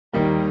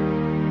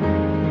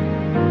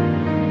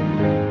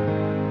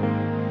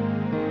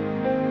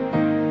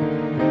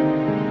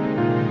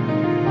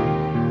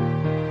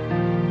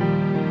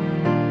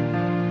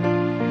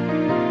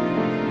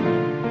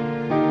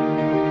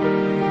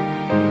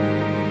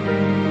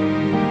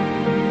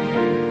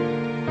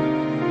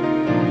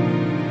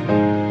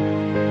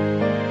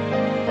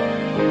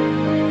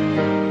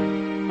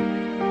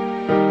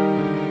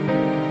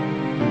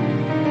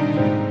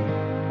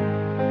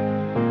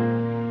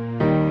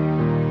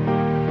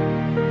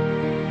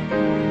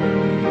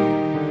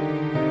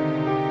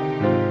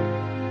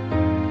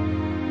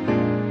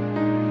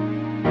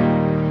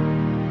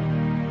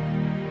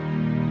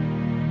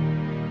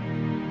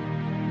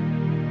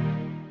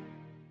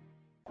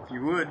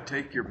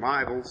take your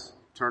Bibles,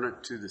 turn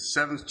it to the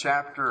 7th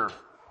chapter of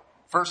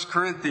 1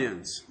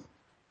 Corinthians.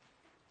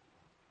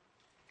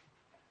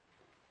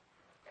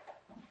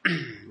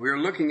 We are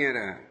looking at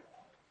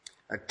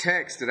a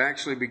text that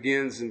actually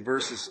begins in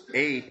verses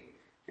 8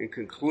 and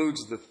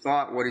concludes the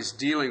thought, what he's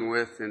dealing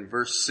with, in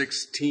verse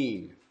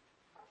 16.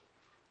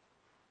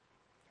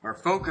 Our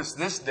focus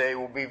this day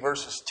will be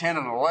verses 10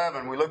 and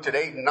 11. We looked at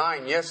 8 and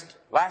 9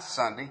 last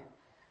Sunday.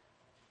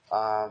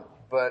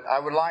 But I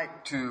would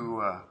like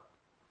to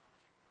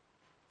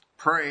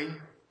pray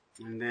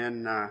and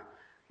then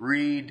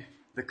read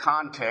the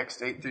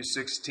context, 8 through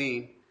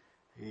 16,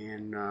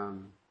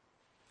 and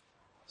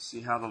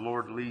see how the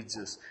Lord leads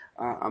us.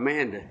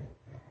 Amanda,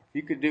 if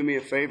you could do me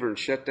a favor and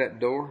shut that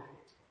door.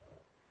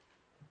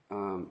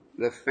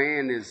 The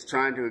fan is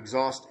trying to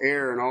exhaust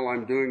air, and all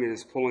I'm doing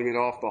is pulling it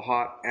off the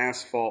hot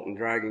asphalt and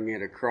dragging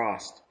it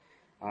across.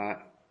 It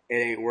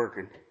ain't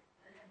working.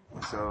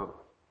 So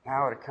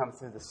now it come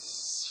through the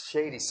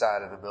shady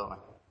side of the building.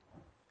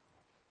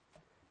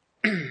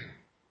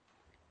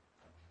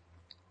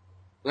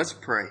 Let's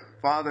pray.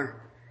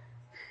 Father,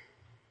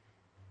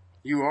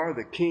 you are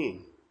the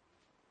King.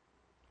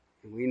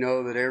 And we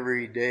know that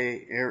every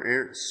day,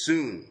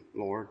 soon,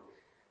 Lord,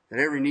 that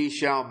every knee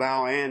shall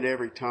bow and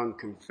every tongue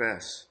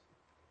confess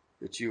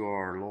that you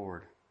are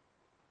Lord.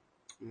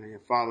 And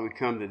Father, we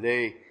come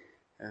today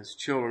as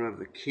children of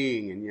the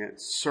King and yet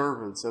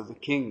servants of the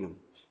kingdom.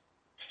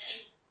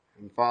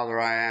 And Father,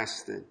 I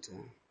ask that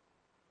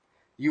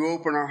you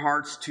open our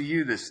hearts to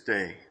you this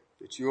day,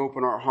 that you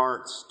open our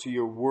hearts to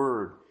your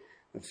word.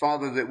 And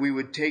Father, that we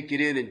would take it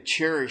in and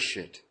cherish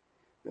it.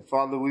 That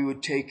Father, we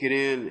would take it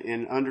in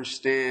and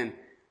understand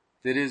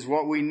that it is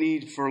what we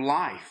need for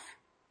life.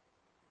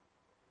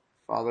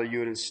 Father, you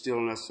would instill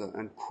in us an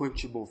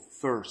unquenchable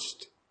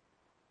thirst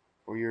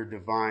for your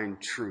divine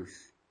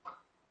truth.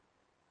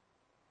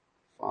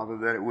 Father,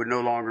 that it would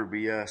no longer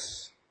be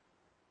us,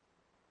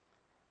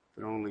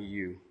 but only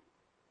you.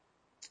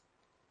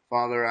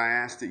 Father, I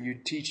ask that you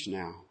teach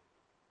now.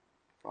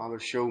 Father,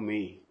 show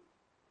me.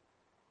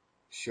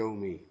 Show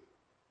me.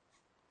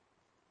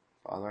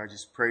 Father, I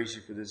just praise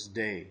you for this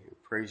day. I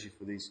praise you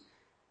for these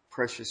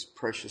precious,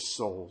 precious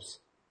souls.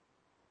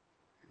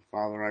 And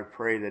Father, I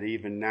pray that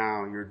even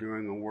now you're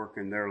doing a work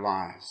in their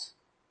lives.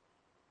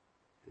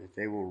 And that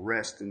they will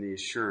rest in the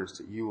assurance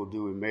that you will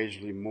do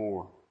immeasurably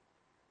more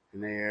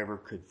than they ever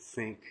could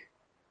think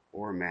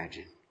or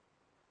imagine.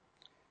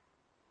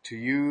 To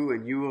you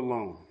and you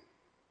alone,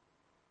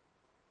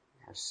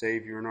 our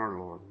Savior and our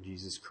Lord,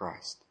 Jesus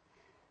Christ.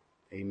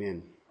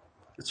 Amen.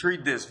 Let's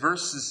read this,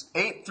 verses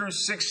 8 through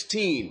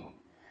 16.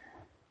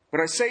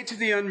 But I say to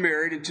the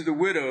unmarried and to the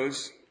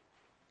widows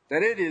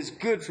that it is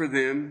good for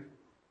them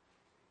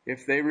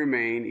if they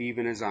remain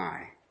even as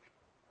I.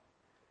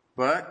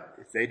 But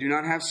if they do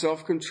not have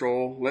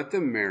self-control, let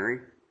them marry,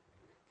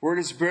 for it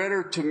is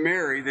better to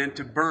marry than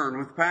to burn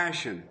with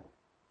passion.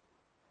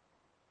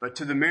 But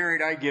to the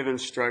married I give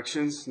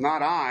instructions,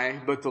 not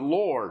I, but the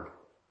Lord,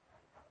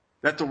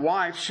 that the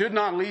wife should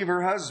not leave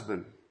her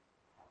husband.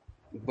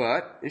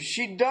 But if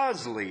she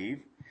does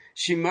leave,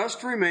 she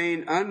must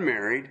remain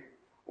unmarried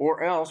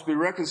or else be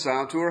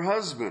reconciled to her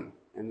husband.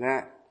 And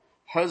that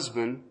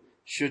husband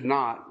should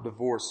not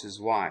divorce his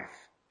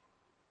wife.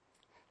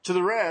 To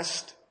the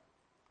rest,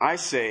 I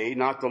say,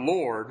 not the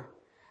Lord,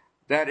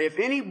 that if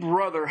any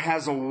brother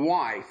has a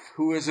wife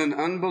who is an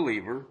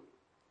unbeliever,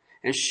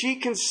 and she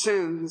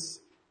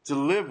consents to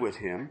live with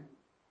him,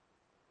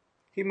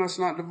 he must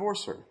not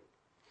divorce her.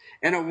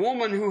 And a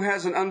woman who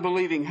has an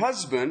unbelieving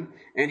husband,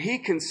 and he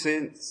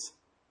consents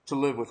to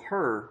live with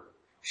her,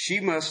 she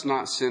must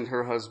not send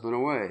her husband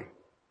away.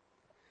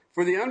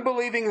 For the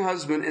unbelieving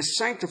husband is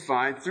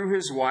sanctified through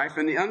his wife,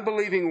 and the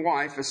unbelieving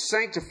wife is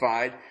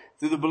sanctified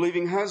through the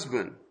believing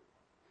husband.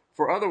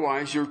 For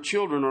otherwise your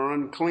children are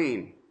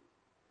unclean,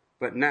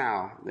 but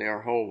now they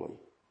are holy.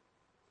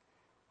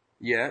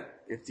 Yet,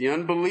 if the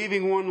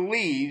unbelieving one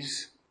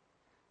leaves,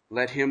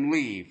 let him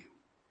leave.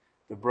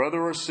 The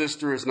brother or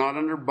sister is not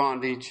under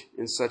bondage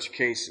in such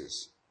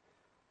cases,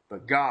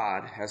 but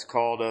God has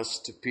called us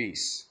to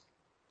peace.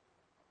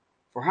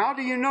 For how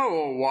do you know,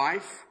 O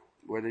wife,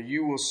 whether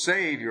you will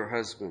save your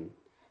husband?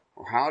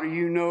 Or how do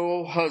you know,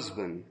 O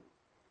husband,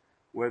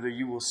 whether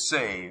you will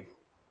save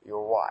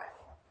your wife?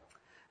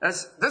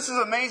 This is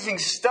amazing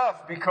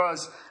stuff,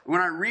 because when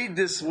I read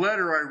this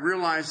letter, I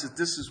realize that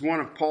this is one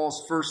of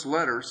Paul's first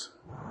letters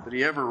that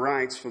he ever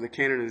writes for the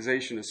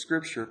canonization of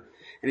Scripture.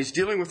 And he's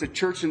dealing with a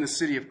church in the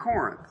city of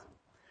Corinth,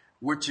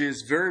 which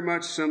is very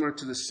much similar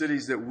to the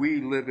cities that we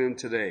live in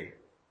today.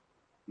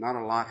 Not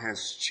a lot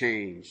has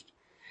changed.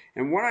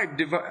 And what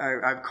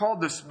I've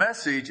called this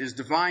message is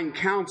Divine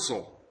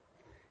Counsel.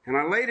 And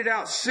I laid it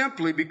out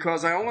simply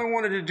because I only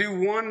wanted to do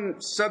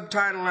one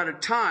subtitle at a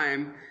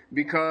time,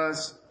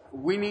 because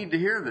we need to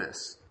hear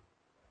this.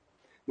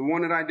 The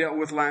one that I dealt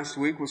with last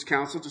week was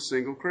Counsel to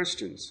Single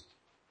Christians.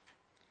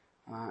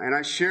 And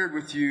I shared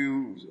with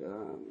you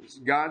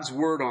God's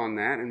word on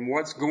that and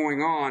what's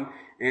going on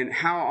and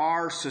how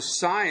our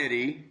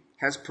society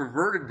has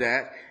perverted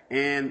that,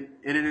 and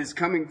it is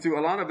coming through,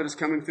 a lot of it is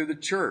coming through the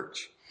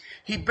church.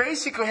 He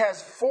basically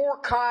has 4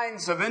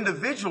 kinds of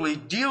individual he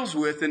deals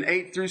with in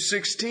 8 through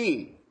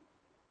 16.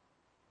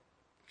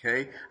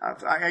 Okay?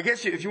 I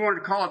guess if you wanted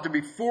to call it to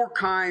be 4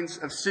 kinds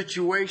of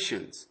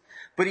situations.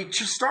 But he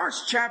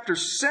starts chapter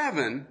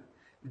 7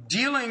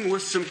 dealing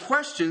with some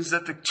questions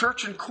that the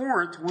church in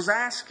Corinth was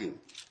asking.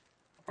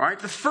 All right?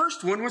 The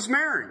first one was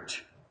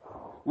marriage.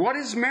 What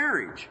is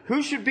marriage?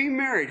 Who should be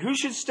married? Who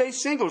should stay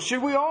single?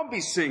 Should we all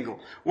be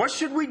single? What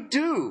should we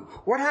do?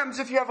 What happens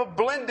if you have a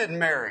blended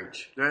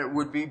marriage? That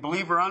would be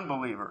believer,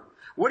 unbeliever.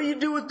 What do you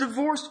do with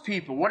divorced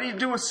people? What do you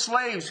do with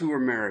slaves who are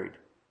married?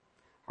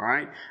 All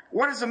right.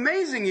 What is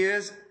amazing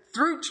is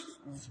through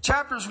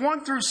chapters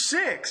 1 through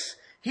 6,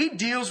 he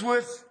deals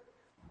with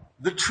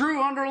the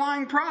true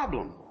underlying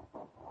problem.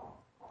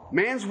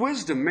 Man's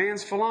wisdom,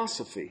 man's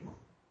philosophy.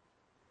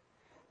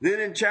 Then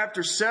in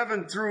chapters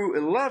 7 through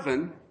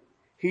 11,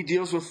 he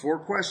deals with 4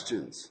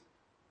 questions.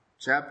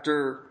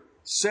 Chapter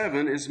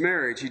 7 is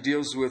marriage. He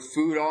deals with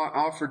food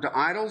offered to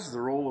idols,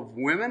 the role of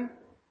women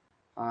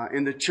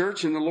in the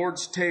church, and the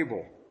Lord's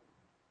table.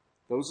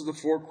 Those are the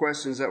 4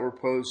 questions that were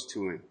posed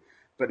to him.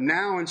 But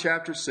now in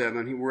chapter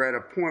 7, we're at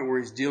a point where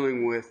he's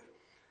dealing with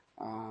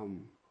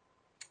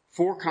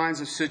 4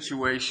 kinds of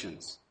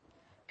situations.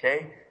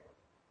 Okay?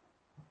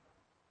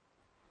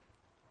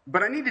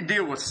 But I need to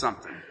deal with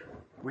something.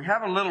 We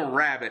have a little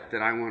rabbit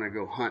that I want to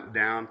go hunt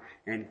down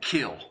and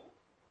kill.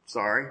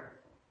 Sorry.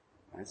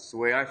 That's the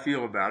way I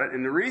feel about it.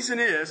 And the reason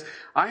is,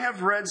 I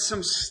have read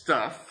some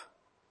stuff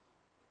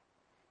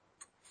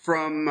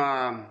from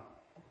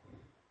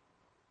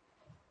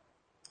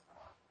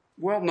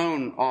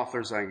well-known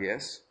authors, I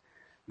guess,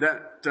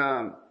 that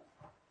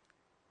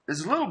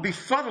is a little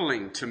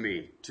befuddling to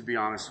me, to be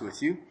honest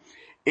with you.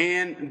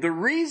 And the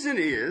reason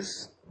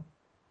is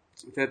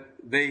that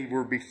they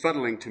were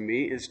befuddling to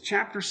me is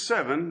chapter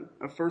 7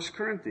 of 1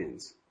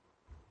 Corinthians.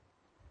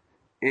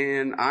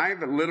 And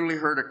I've literally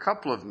heard a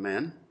couple of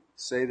men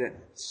say that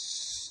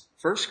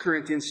 1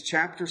 Corinthians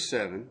chapter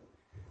 7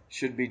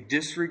 should be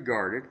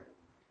disregarded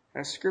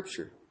as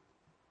Scripture.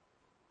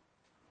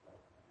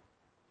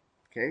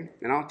 Okay?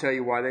 And I'll tell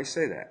you why they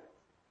say that.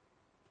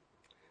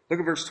 Look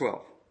at verse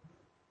 12.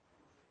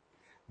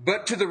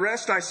 But to the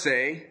rest I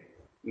say,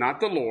 not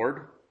the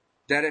Lord,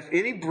 that if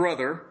any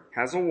brother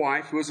has a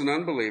wife who is an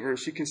unbeliever and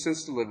she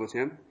consents to live with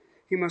him,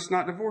 he must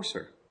not divorce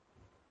her.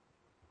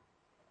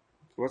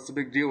 What's the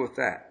big deal with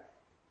that?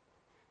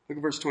 Look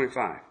at verse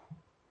 25.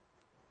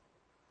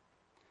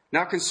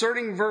 Now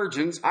concerning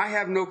virgins, I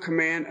have no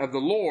command of the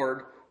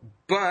Lord,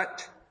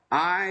 but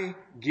I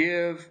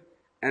give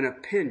an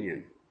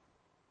opinion.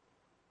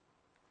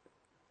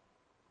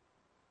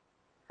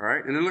 All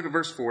right, and then look at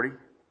verse 40.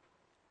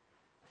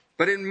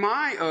 But in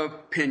my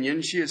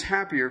opinion, she is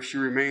happier if she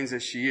remains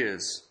as she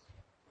is.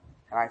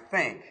 And I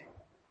think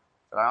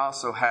that I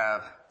also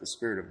have the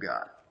Spirit of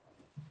God.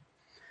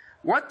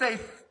 What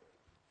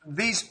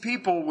these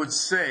people would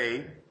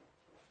say,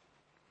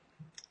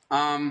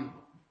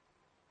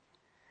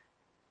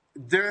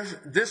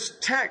 this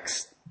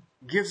text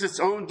gives its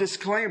own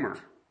disclaimer.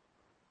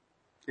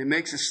 It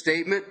makes a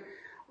statement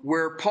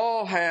where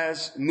Paul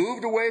has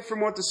moved away from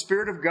what the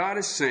Spirit of God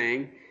is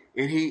saying,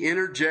 and he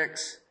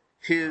interjects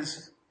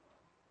his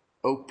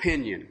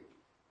opinion.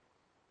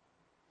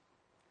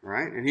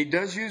 Right? And he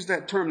does use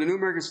that term. The New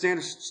American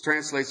Standard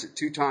translates it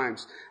 2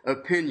 times,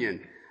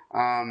 opinion.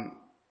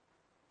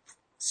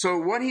 So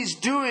what he's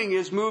doing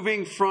is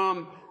moving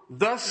from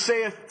thus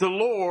saith the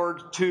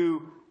Lord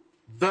to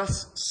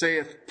thus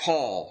saith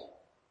Paul.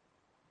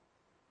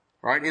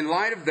 Right? In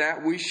light of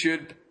that, we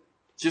should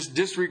just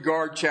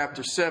disregard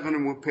chapter 7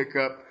 and we'll pick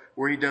up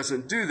where he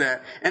doesn't do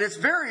that. And it's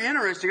very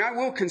interesting. I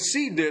will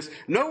concede this.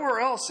 Nowhere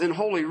else in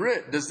Holy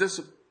Writ does this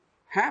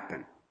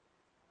happen.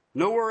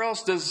 Nowhere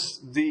else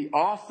does the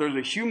author,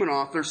 the human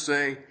author,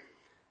 say,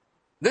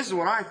 this is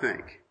what I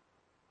think.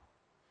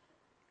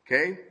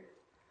 Okay?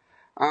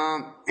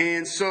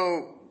 And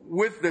so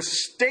with the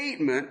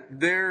statement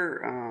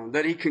there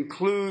that he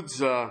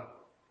concludes, I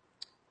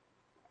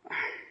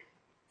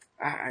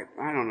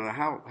don't know,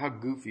 how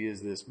goofy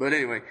is this? But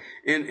anyway,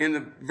 in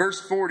the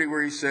verse 40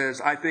 where he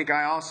says, I think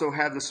I also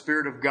have the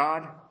Spirit of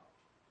God.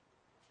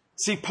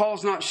 See,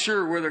 Paul's not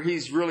sure whether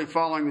he's really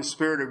following the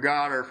Spirit of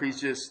God or if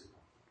he's just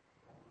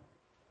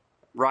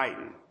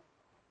writing.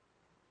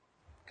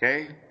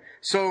 Okay?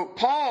 So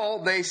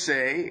Paul, they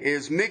say,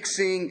 is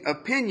mixing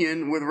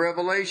opinion with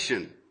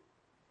revelation.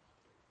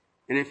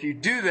 And if you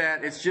do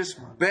that, it's just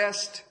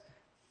best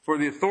for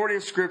the authority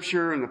of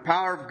Scripture and the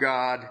power of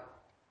God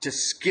to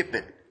skip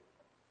it.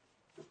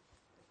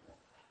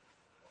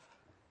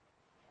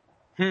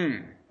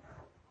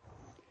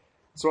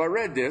 So I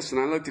read this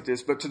and I looked at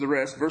this, but to the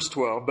rest, verse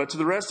 12, but to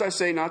the rest I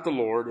say not the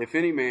Lord, if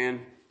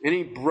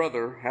any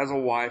brother has a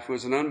wife who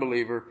is an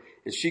unbeliever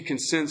and she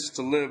consents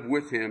to live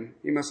with him,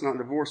 he must not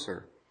divorce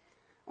her.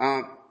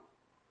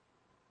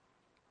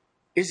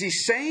 Is he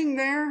saying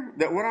there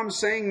that what I'm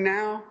saying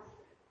now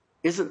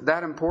isn't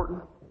that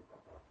important?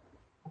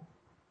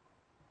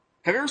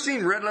 Have you ever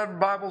seen red letter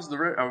Bibles?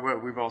 Well,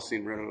 we've all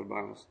seen red letter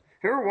Bibles.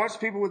 Have you ever watched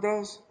people with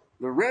those?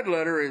 The red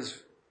letter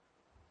is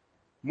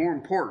more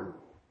important.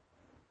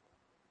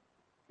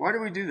 Why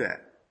do we do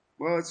that?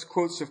 Well, it's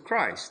quotes of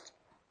Christ.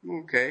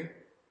 Okay.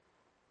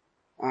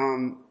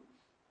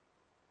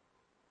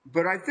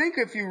 But I think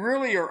if you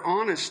really are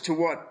honest to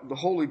what the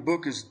Holy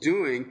Book is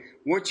doing,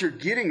 what you're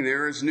getting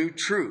there is new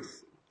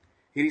truth.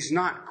 He's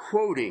not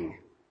quoting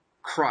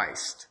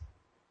Christ.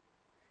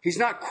 He's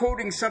not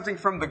quoting something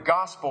from the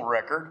gospel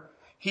record.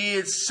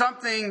 He's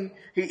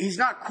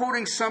not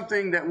quoting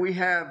something that we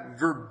have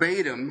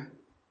verbatim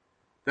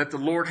that the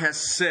Lord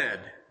has said.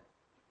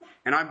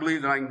 And I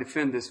believe that I can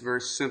defend this very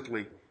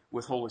simply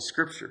with Holy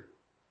Scripture.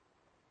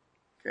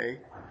 Okay.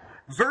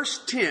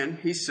 Verse 10,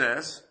 he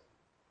says,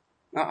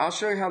 now I'll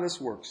show you how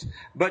this works.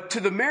 But to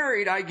the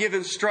married I give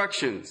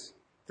instructions.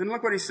 Then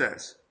look what he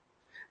says.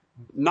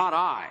 Not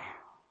I,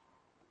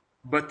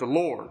 but the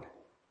Lord.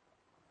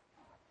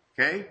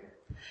 Okay?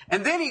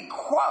 And then he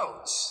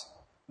quotes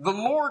the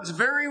Lord's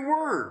very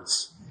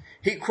words.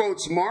 He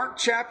quotes Mark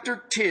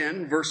chapter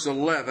 10, verse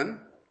 11.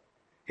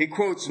 He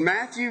quotes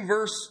Matthew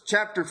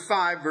chapter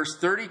 5, verse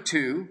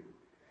 32.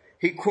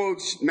 He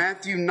quotes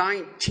Matthew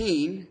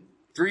 19,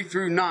 3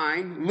 through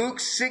 9. Luke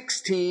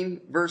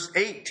 16, verse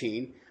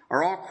 18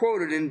 are all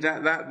quoted in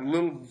that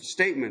little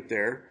statement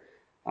there.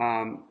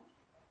 That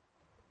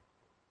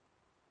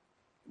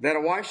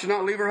a wife should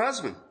not leave her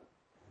husband.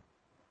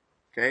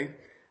 Okay?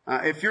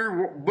 If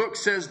your book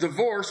says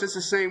divorce, it's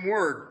the same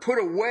word. Put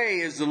away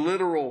is the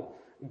literal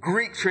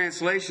Greek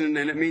translation,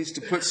 and it means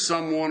to put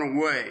someone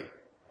away.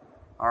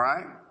 All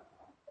right?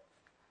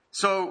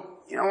 So,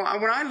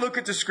 when I look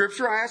at the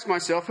Scripture, I ask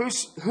myself,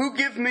 who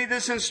gives me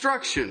this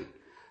instruction?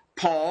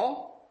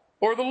 Paul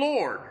or the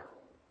Lord?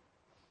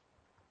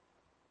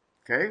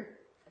 Okay?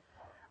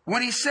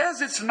 When he says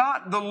it's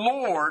not the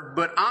Lord,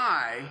 but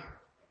I,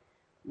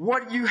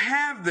 what you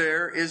have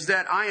there is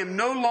that I am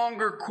no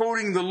longer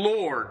quoting the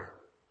Lord.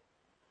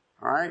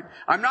 All right?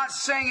 I'm not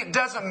saying it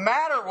doesn't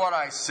matter what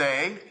I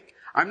say.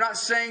 I'm not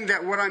saying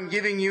that what I'm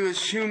giving you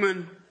is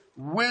human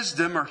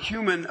wisdom or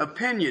human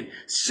opinion.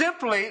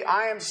 Simply,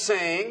 I am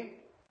saying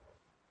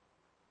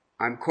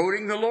I'm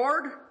quoting the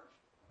Lord.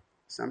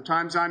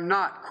 Sometimes I'm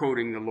not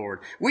quoting the Lord.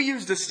 We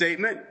use the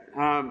statement.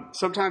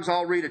 Sometimes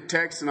I'll read a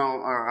text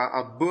or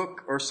a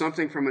book or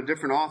something from a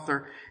different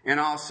author, and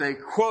I'll say,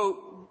 quote,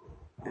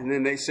 and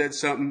then they said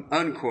something,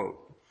 unquote.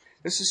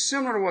 This is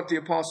similar to what the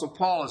Apostle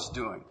Paul is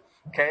doing.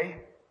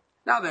 Okay?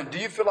 Now then, do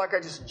you feel like I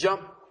just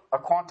jumped a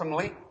quantum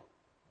leap?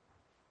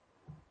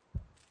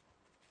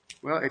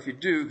 Well, if you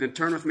do, then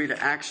turn with me to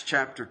Acts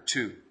chapter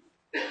 2.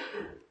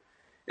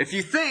 If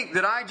you think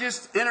that I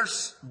just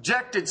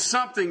interjected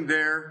something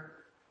there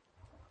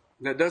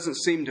that doesn't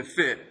seem to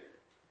fit,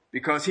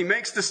 because he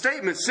makes the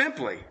statement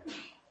simply,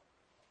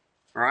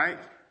 all right?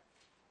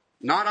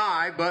 Not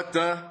I, but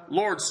the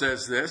Lord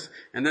says this.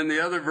 And then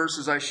the other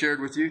verses I shared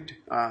with you,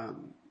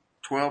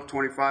 12,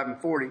 25,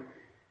 and 40,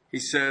 he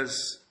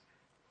says,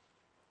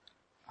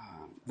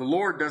 the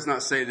Lord does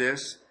not say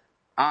this,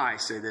 I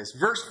say this.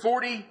 Verse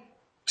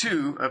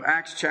 42 of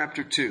Acts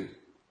chapter 2.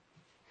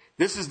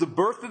 This is the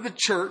birth of the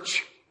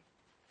church,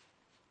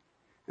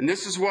 and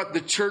this is what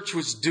the church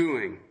was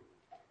doing.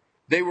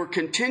 They were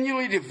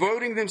continually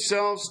devoting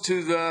themselves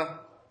to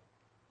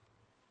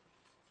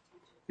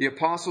the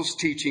apostles'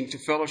 teaching, to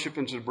fellowship,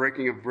 and to the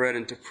breaking of bread,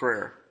 and to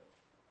prayer.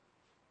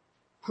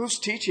 Whose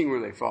teaching were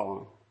they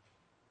following?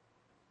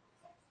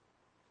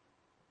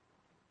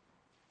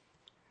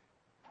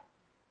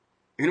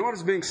 You know what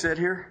is being said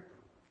here?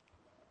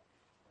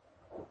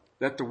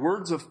 That the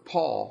words of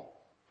Paul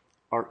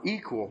are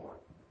equal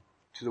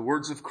to the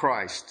words of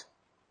Christ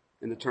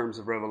in the terms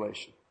of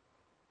revelation.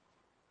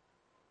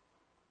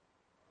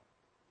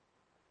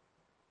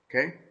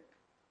 Okay?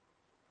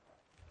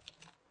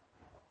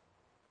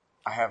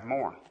 I have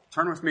more.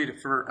 Turn with me to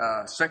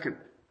 2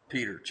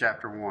 Peter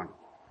chapter 1.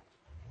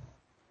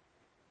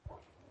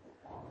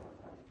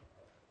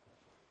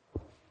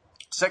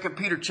 2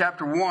 Peter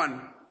chapter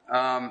 1,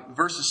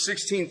 verses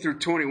 16 through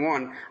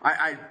 21.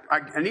 I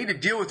need to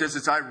deal with this.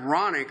 It's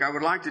ironic. I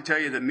would like to tell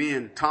you that me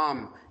and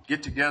Tom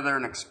get together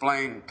and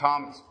explain.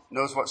 Tom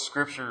knows what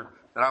scripture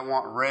that I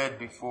want read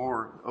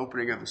before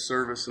opening of the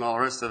service and all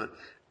the rest of it.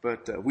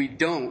 But we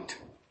don't.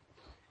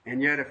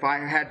 And yet if I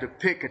had to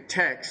pick a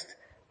text,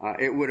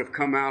 it would have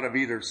come out of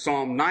either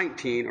Psalm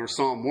 19 or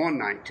Psalm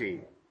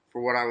 119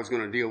 for what I was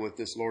going to deal with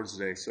this Lord's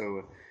Day.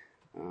 So,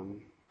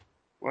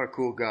 what a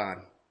cool God.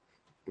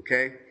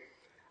 Okay?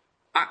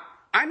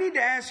 I need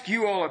to ask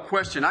you all a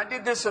question. I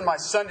did this in my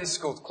Sunday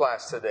school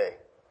class today.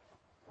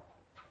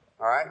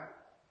 All right?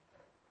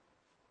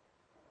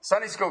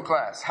 Sunday school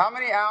class. How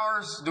many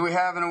hours do we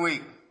have in a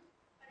week?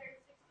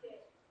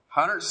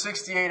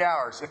 168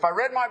 hours. If I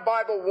read my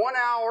Bible 1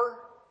 hour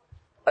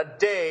a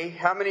day,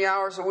 how many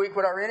hours a week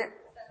would I read it?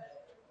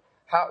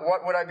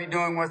 What would I be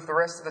doing with the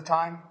rest of the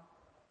time?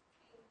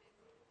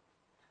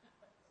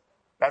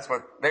 That's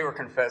what they were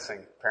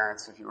confessing,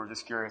 parents, if you were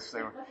just curious.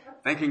 They were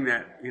thinking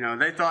that,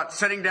 they thought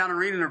sitting down and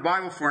reading their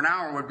Bible for an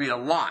hour would be a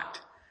lot.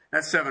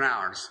 That's 7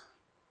 hours.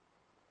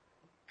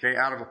 Okay,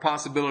 out of a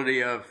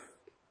possibility of,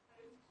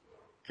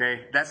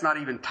 okay, that's not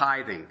even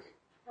tithing.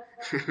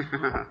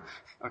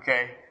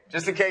 Okay,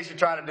 just in case you're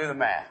trying to do the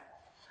math.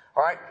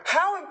 All right,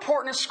 how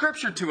important is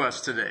Scripture to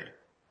us today?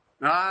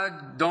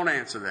 Don't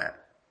answer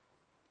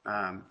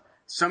that.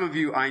 Some of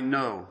you I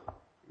know.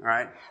 All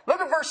right, look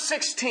at verse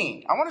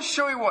 16. I want to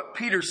show you what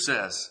Peter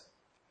says.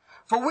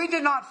 For we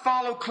did not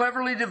follow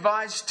cleverly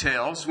devised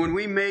tales when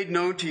we made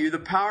known to you the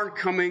power and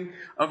coming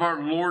of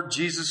our Lord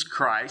Jesus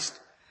Christ.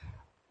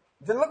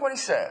 Then look what he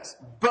says.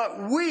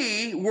 But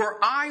we were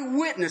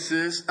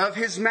eyewitnesses of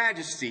His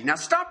majesty. Now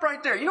stop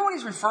right there. You know what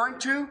he's referring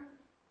to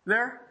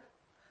there?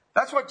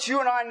 That's what you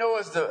and I know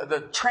as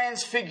the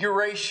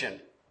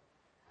transfiguration.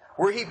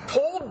 Where He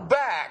pulled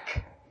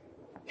back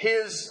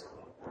His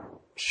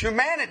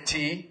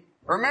humanity.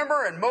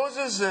 Remember, and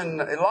Moses and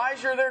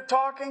Elijah, they're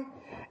talking.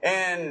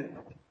 And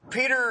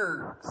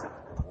Peter,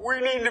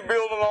 we need to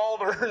build an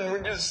altar and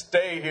we just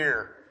stay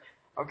here.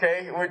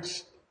 Okay?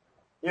 Which,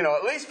 you know,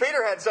 at least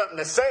Peter had something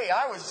to say.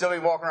 I would still be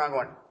walking around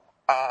going,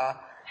 all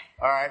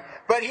right.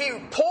 But he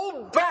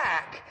pulled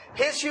back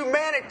His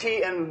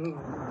humanity and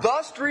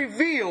thus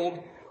revealed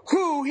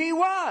who He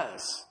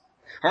was.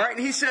 All right.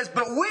 And he says,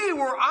 but we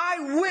were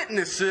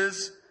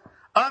eyewitnesses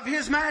of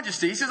His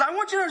majesty. He says, I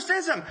want you to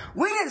understand something.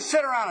 We didn't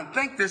sit around and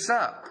think this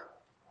up.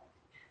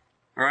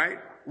 All right.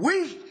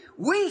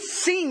 We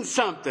seen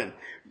something.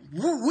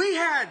 We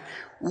had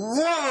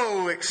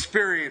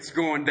experience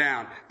going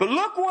down. But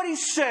look what he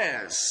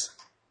says.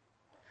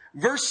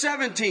 Verse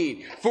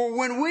 17, for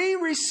when we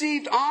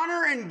received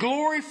honor and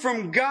glory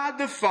from God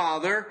the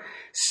Father,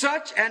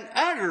 such an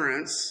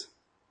utterance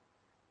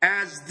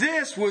as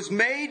this was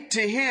made to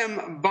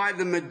Him by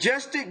the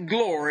majestic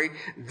glory,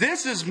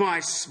 this is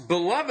my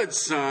beloved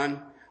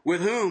Son,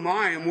 with whom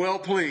I am well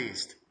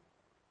pleased.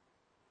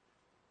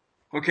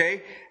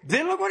 Okay,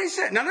 then look what he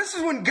said. Now this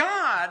is when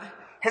God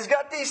has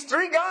got these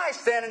three guys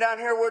standing down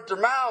here with their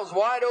mouths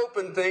wide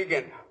open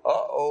thinking,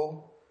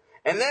 uh-oh.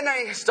 And then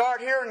they start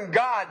hearing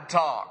God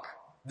talk.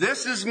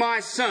 This is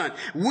my Son.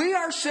 We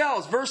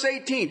ourselves, verse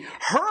 18,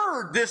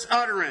 heard this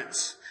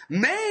utterance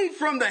made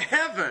from the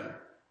heaven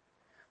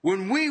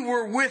when we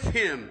were with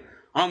Him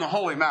on the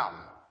holy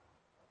mountain.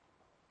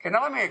 Okay,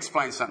 now let me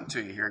explain something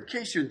to you here in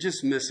case you're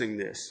just missing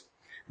this.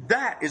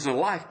 That is a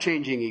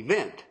life-changing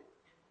event.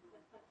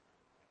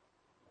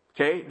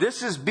 Okay,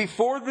 this is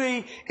before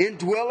the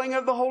indwelling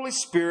of the Holy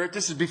Spirit.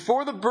 This is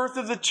before the birth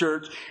of the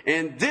church.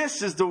 And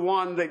this is the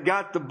one that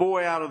got the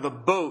boy out of the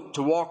boat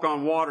to walk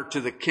on water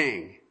to the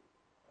king.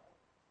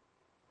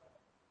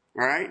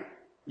 All right?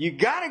 You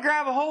got to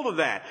grab a hold of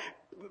that.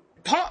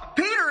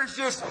 Peter is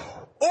just,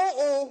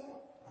 All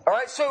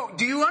right, so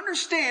do you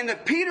understand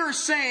that Peter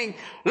is saying,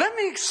 let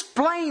me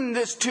explain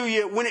this to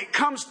you when it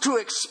comes to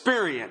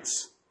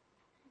experience.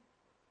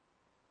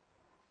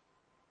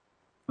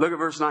 Look at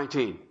verse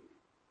 19.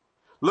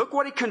 Look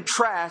what he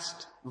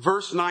contrasts.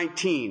 Verse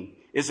 19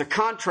 is a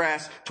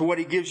contrast to what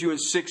he gives you in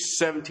 6,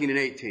 17, and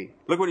 18.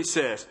 Look what he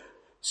says.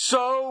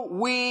 So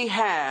we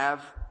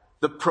have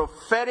the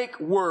prophetic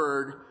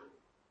word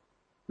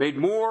made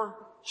more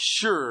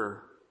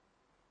sure,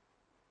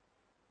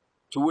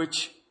 to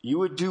which you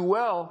would do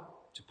well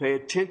to pay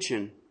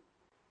attention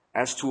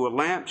as to a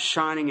lamp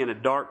shining in a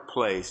dark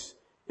place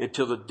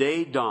until the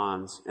day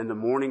dawns and the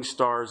morning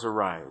stars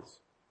arise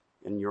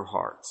in your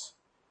hearts.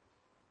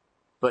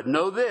 But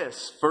know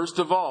this, first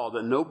of all,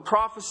 that no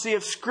prophecy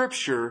of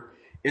Scripture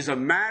is a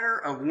matter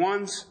of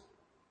one's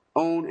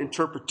own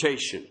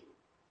interpretation.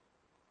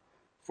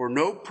 For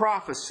no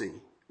prophecy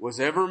was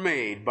ever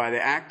made by the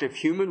act of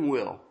human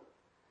will,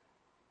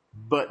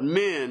 but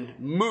men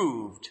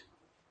moved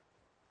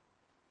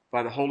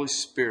by the Holy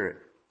Spirit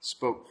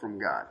spoke from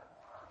God.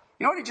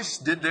 You know what he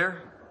just did there?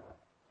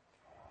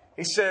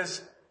 He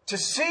says, to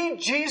see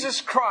Jesus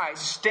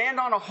Christ stand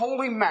on a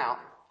holy mount,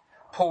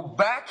 pull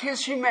back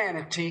His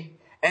humanity,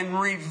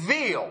 and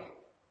reveal,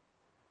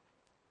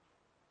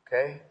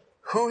 okay,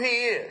 who He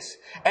is.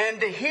 And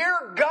to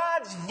hear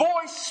God's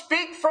voice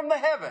speak from the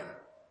heaven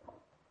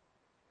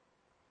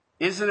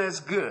isn't as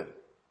good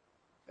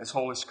as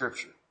Holy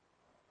Scripture.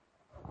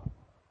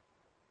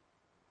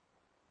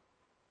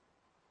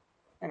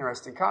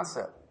 Interesting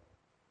concept.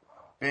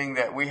 Being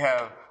that we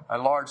have a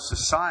large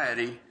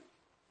society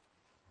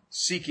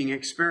seeking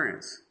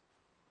experience.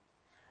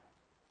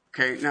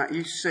 Okay, now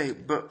you say,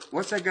 but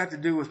what's that got to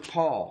do with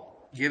Paul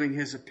giving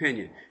his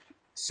opinion?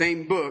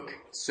 Same book,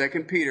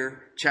 2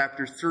 Peter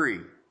chapter 3,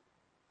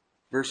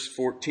 verse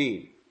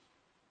 14.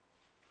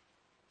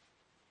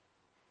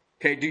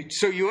 Okay,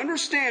 so you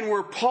understand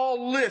where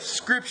Paul lifts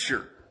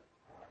Scripture.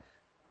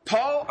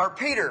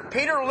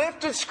 Peter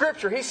lifted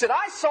Scripture. He said,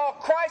 I saw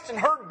Christ and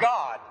heard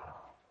God.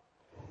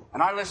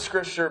 And I lift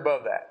Scripture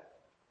above that.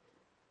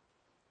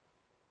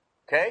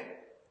 Okay?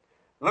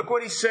 Look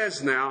what he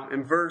says now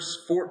in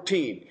verse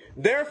 14.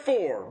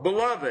 Therefore,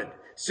 beloved,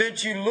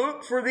 since you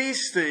look for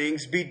these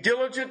things, be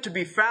diligent to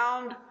be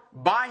found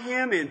by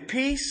Him in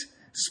peace,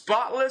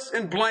 spotless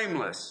and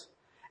blameless,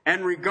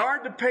 and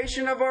regard the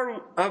patience of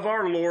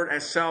our Lord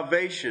as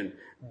salvation,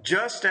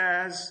 just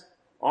as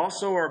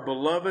also our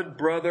beloved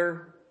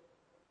brother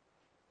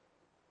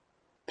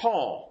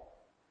Paul,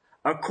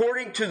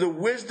 according to the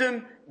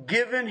wisdom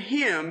given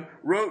him,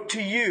 wrote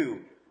to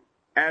you,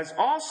 as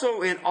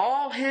also in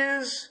all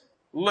his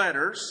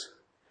letters,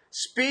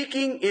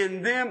 speaking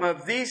in them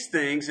of these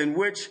things, in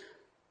which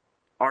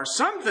are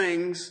some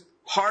things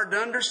hard to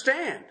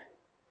understand,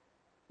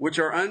 which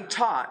are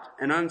untaught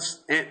and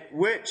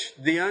which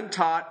the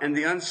untaught and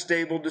the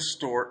unstable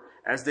distort,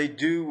 as they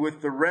do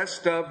with the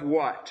rest of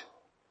what?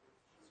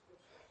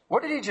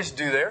 What did he just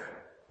do there?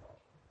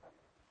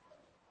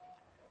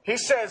 He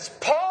says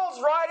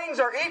Paul's writings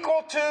are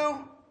equal to...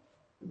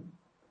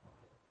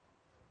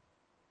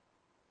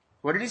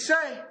 What did he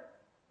say?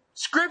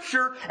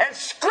 Scripture. And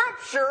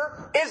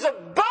Scripture is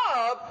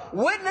above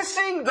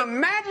witnessing the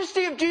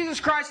majesty of Jesus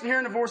Christ and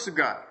hearing the voice of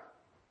God.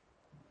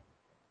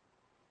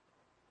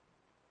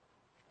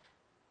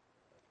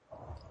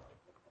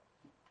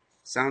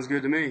 Sounds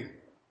good to me.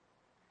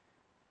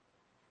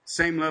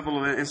 Same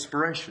level of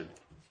inspiration.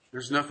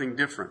 There's nothing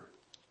different.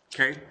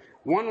 Okay?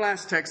 One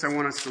last text I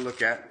want us to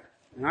look at.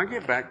 And I'll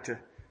get back to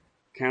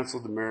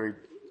counsel to married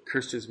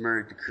Christians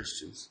married to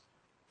Christians.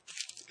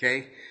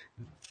 Okay?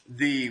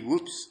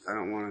 I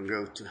don't want to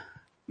go to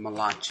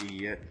Malachi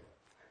yet.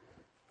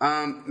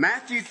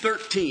 Matthew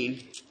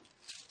 13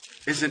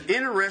 is an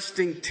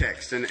interesting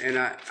text. And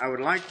I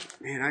would like,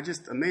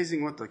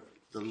 amazing what the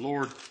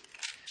Lord,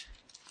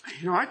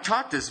 I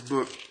taught this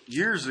book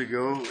years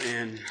ago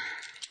and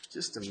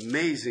just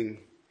amazing.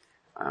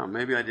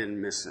 Maybe I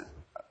didn't miss it.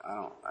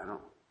 I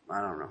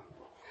don't know.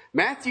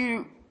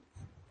 Matthew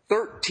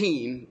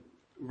 13,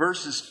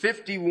 verses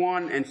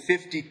 51 and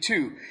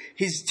 52.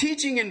 He's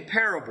teaching in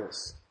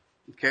parables.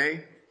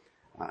 Okay?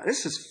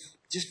 This is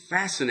just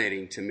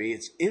fascinating to me.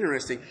 It's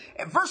interesting.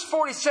 At verse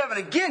 47,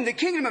 again, the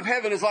kingdom of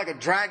heaven is like a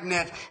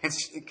dragnet.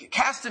 It's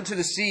cast into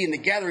the sea and the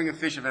gathering of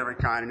fish of every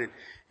kind.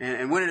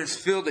 And when it is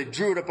filled, they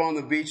drew it up on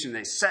the beach and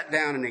they sat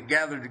down and they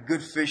gathered the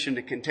good fish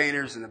into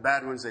containers and the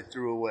bad ones they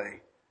threw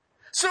away.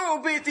 So it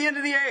will be at the end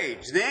of the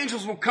age. The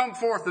angels will come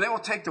forth and they will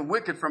take the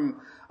wicked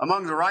from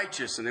among the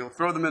righteous and they will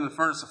throw them in the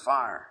furnace of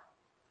fire.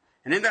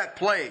 And in that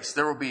place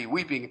there will be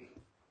weeping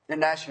and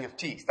gnashing of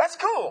teeth. That's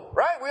cool,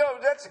 right?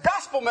 That's a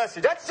gospel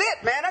message. That's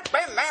it, man.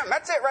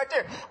 That's it right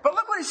there. But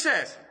look what he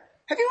says.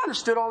 Have you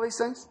understood all these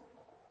things?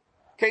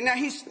 Okay, now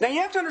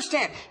you have to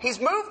understand, he's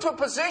moved to a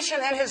position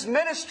in his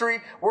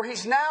ministry where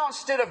he's now,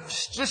 instead of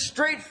just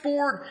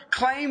straightforward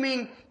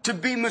claiming to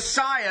be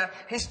Messiah,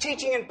 he's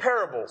teaching in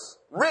parables,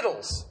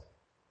 riddles.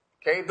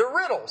 Okay, the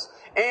riddles.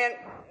 And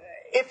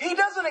if he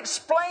doesn't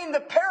explain the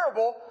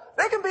parable,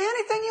 they can be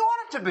anything you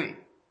want it to be.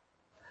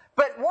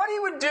 But what he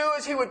would do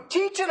is he would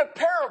teach in a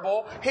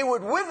parable, he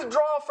would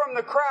withdraw from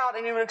the crowd,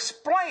 and he would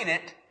explain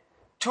it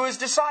to his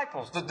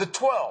disciples, the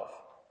 12.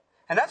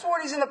 And that's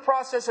what he's in the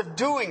process of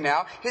doing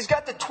now. He's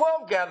got the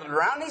 12 gathered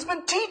around, and he's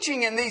been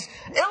teaching in these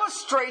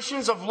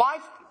illustrations of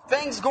life,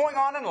 things going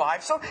on in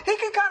life. So he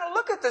can kind of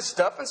look at this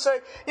stuff and say,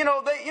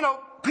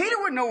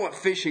 Peter would know what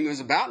fishing was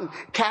about, and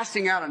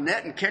casting out a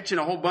net and catching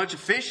a whole bunch of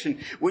fish. And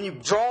when you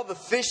draw the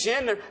fish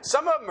in,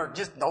 some of them are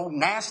just old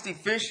nasty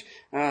fish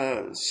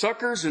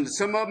suckers, and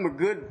some of them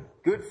are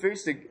good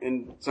fish,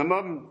 and some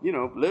of them,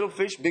 little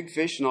fish, big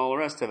fish, and all the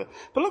rest of it.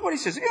 But look what he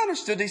says. You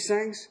understood these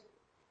things?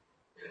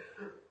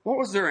 What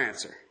was their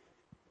answer?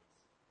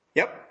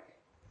 Yep.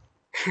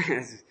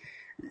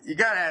 You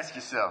got to ask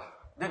yourself,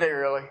 did they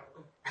really?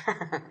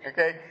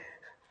 Okay?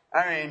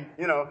 I mean,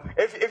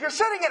 if you're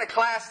sitting in a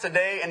class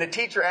today and the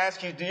teacher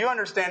asks you, do you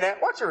understand that?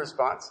 What's your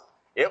response?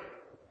 Yep.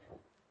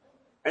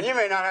 And you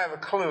may not have a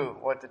clue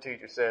what the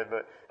teacher said,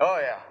 but,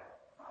 oh yeah.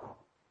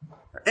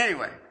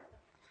 Anyway,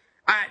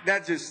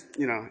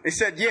 it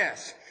said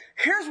yes.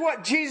 Here's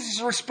what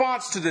Jesus'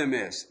 response to them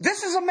is.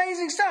 This is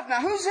amazing stuff. Now,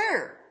 who's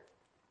there?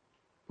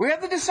 We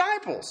have the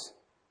disciples.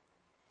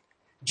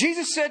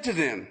 Jesus said to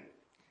them,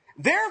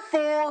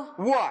 therefore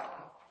what?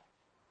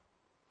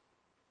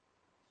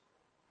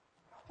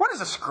 What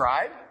is a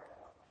scribe?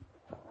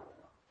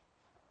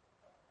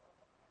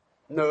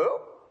 No.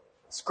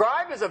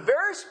 Scribe is a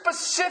very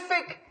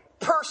specific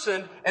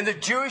person in the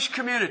Jewish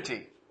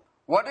community.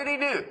 What did he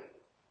do?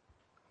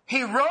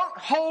 He wrote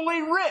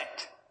Holy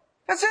Writ.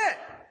 That's it.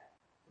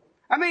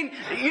 I mean,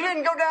 you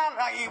didn't go down,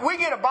 we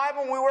get a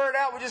Bible and we wear it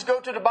out, we just go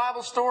to the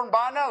Bible store and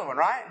buy another one,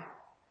 right?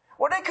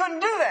 Well, they couldn't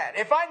do that.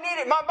 If I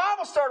needed, my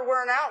Bible started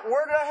wearing out,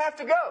 where did I have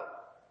to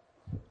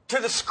go?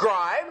 To the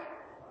scribe,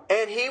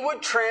 and he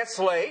would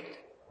translate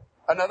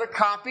another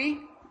copy,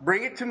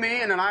 bring it to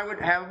me, and then I would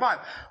have a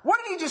Bible.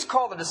 What did he just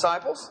call the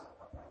disciples?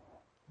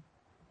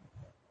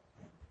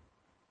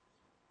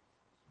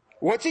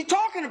 What's he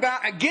talking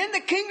about? Again, the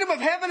kingdom of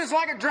heaven is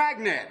like a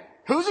dragnet.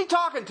 Who's he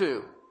talking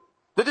to?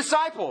 The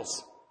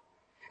disciples.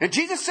 And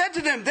Jesus said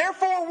to them,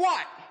 therefore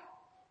what?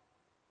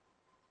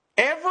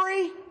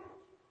 Every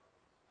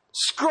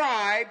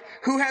scribe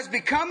who has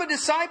become a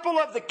disciple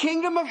of the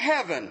kingdom of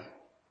heaven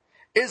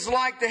is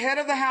like the head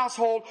of the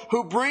household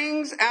who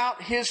brings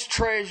out his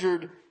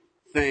treasured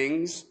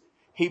things.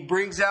 He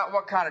brings out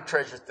what kind of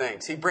treasured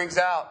things? He brings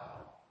out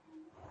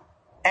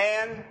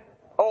and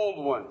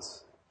old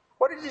ones.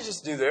 What did he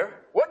just do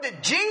there? What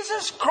did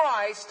Jesus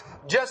Christ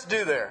just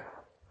do there?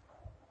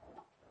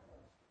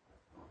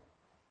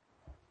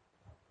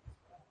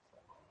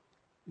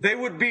 They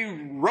would be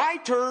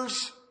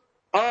writers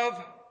of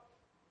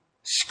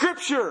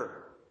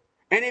Scripture.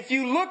 And if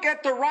you look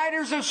at the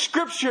writers of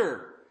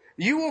Scripture,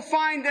 you will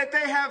find that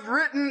they have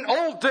written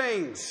old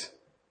things.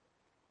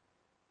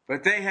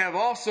 But they have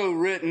also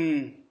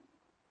written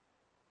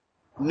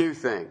new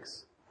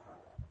things.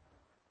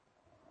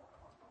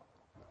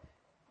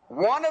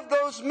 One of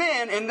those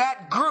men in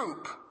that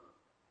group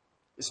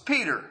is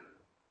Peter.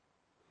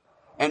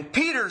 And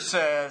Peter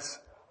says,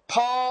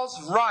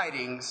 Paul's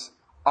writings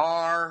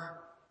are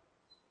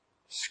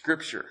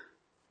Scripture.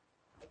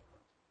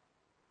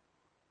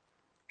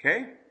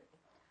 Okay?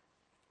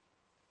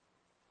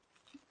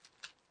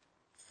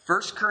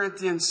 1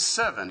 Corinthians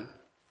 7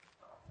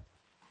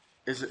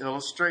 is an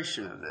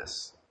illustration of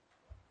this.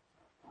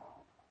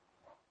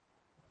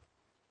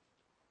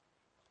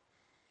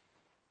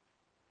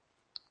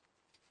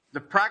 The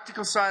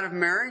practical side of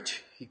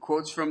marriage, he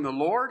quotes from the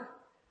Lord.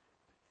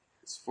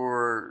 It's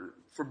for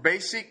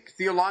basic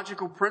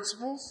theological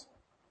principles.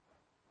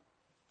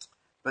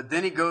 But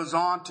then he goes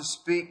on to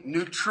speak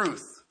new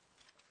truth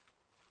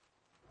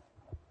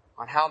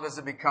on how does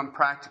it become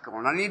practical.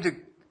 And I need to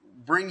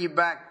bring you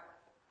back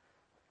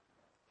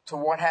to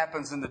what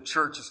happens in the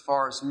church as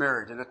far as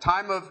marriage. In the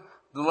time of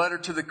the letter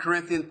to the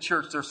Corinthian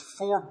church, there's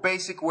 4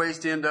 basic ways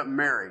to end up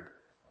married.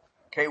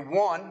 Okay,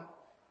 one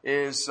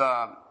is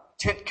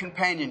tent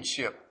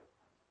companionship.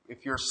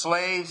 If you're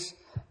slaves,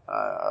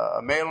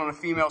 a male and a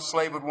female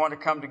slave would want to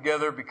come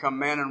together, become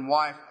man and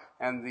wife,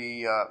 and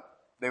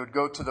they would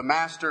go to the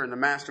master, and the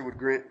master would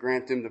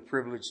grant them the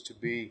privilege to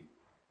be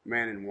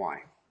man and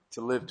wife,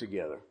 to live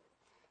together.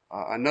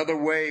 Another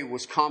way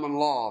was common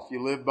law. If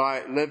you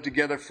lived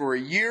together for a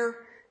year,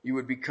 you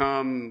would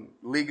become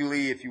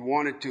legally, if you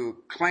wanted to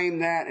claim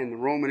that in the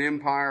Roman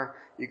Empire,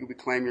 you could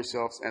claim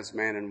yourselves as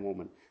man and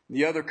woman.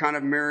 The other kind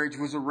of marriage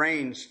was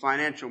arranged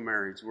financial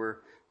marriage,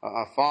 where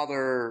a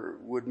father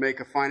would make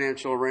a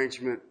financial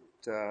arrangement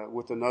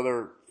with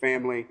another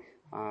family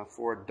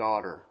for a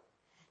daughter.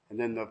 And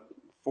then the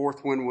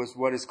fourth one was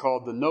what is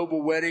called the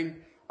noble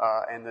wedding.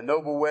 And the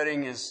noble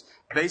wedding is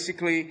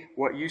basically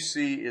what you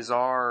see is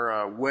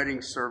our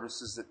wedding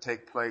services that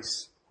take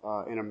place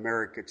in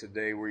America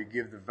today, where you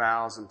give the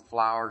vows and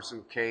flowers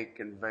and cake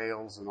and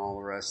veils and all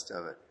the rest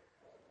of it.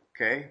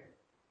 Okay?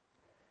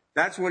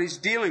 That's what he's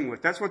dealing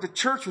with. That's what the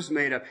church was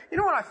made of. You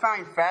know what I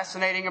find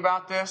fascinating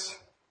about this?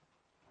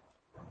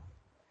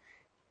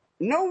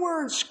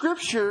 Nowhere in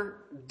Scripture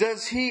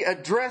does he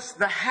address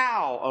the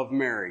how of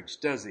marriage,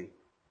 does he?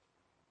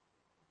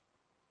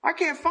 I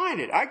can't find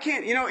it.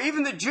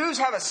 Even the Jews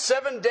have a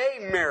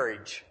 7-day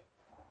marriage.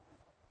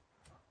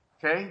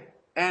 Okay?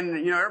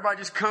 And, everybody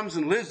just comes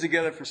and lives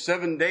together for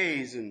 7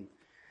 days and,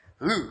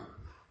 who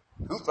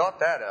thought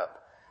that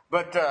up?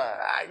 But,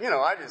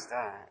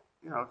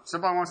 if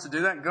somebody wants to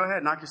do that, go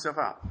ahead, knock yourself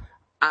out.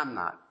 I'm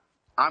not.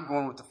 I'm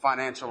going with the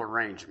financial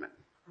arrangement.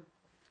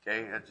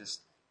 Okay?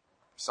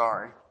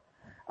 Sorry.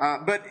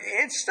 But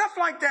it's stuff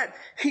like that.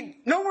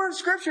 Nowhere in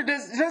Scripture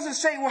doesn't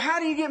say, well, how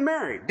do you get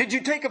married? Did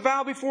you take a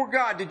vow before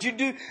God? Did you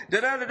do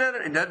da-da-da-da?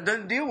 And that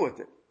doesn't deal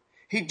with it.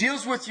 He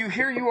deals with you,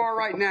 here you are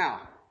right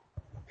now.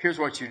 Here's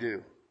what you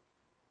do.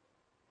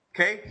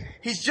 Okay?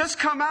 He's just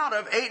come out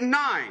of 8 and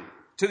 9.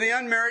 To the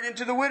unmarried and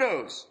to the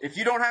widows. If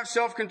you don't have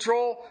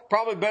self-control,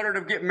 probably better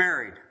to get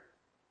married.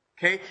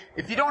 Okay?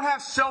 If you don't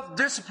have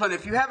self-discipline,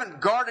 if you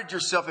haven't guarded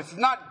yourself, if you've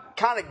not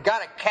kind of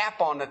got a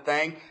cap on the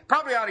thing,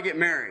 probably ought to get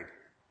married.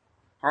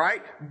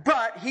 Alright?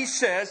 But he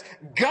says,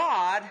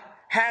 God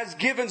has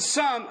given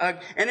some,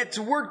 and it's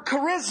the word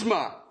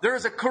charisma. There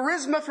is a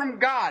charisma from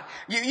God.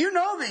 You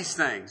know these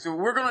things. So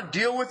we're going to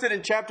deal with it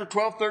in chapter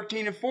 12,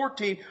 13, and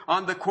 14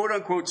 on the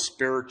quote-unquote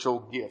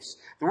spiritual gifts.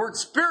 The word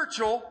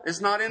spiritual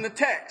is not in the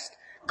text.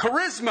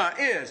 Charisma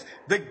is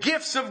the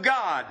gifts of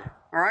God.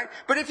 Alright?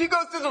 But if you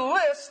go through the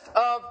list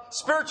of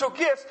spiritual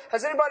gifts,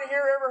 has anybody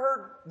here ever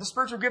heard the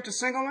spiritual gift of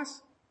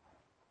singleness?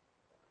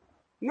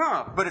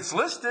 No, but it's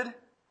listed.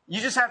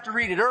 You just have to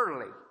read it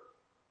early.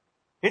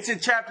 It's in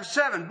chapter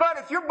 7. But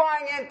if you're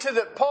buying into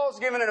that Paul's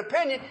giving an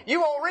opinion,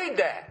 you won't read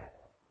that.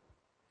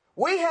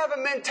 We have a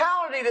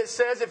mentality that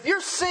says if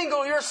you're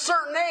single, you're a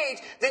certain age,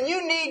 then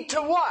you need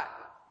to what?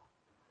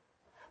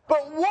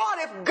 But what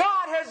if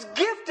God has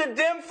gifted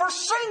them for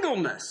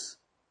singleness?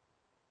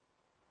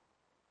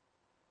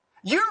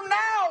 You're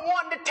now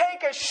wanting to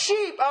take a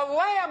sheep, a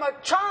lamb,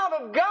 a child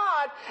of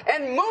God,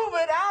 and move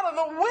it out of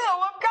the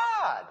will of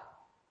God.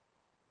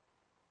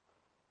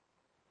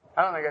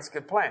 I don't think that's a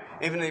good plan.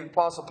 Even the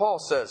Apostle Paul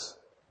says,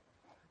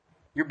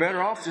 you're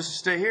better off just to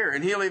stay here.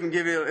 And he'll even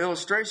give you an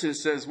illustration that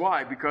says,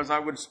 why? Because I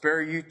would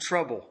spare you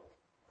trouble.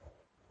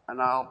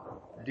 And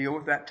I'll deal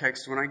with that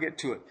text when I get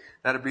to it.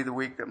 That'll be the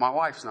week that my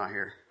wife's not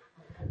here.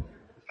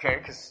 Okay,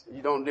 because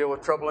you don't deal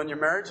with trouble in your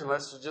marriage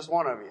unless it's just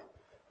one of you.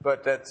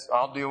 But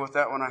I'll deal with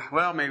that when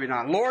maybe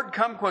not. Lord,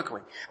 come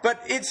quickly.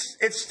 But it's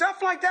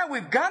stuff like that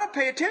we've got to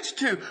pay attention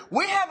to.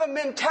 We have a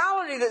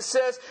mentality that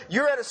says,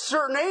 you're at a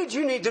certain age,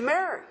 you need to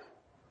marry.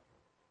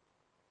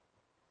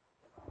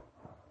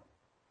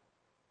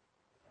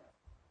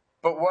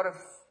 But what if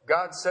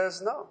God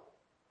says no?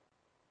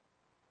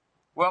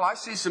 Well, I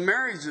see some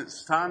marriages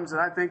at times that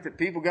I think that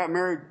people got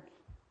married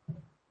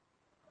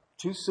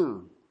too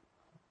soon.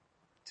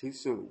 Too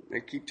soon.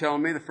 They keep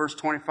telling me the first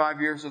 25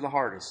 years are the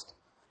hardest.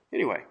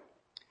 Anyway,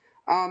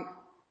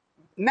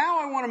 now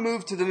I want to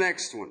move to the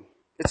next one.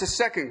 It's a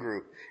second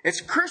group.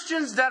 It's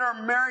Christians that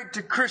are married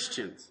to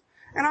Christians.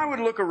 And I would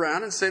look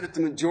around and say that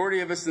the majority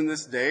of us in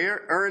this day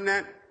are in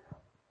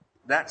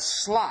that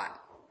slot.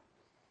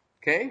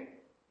 Okay?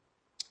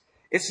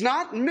 It's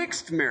not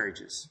mixed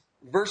marriages.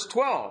 Verse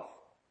 12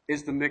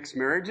 is the mixed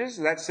marriages.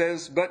 That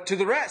says, but to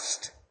the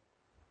rest,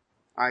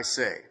 I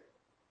say.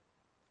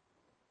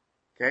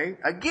 Okay?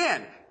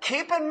 Again,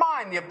 keep in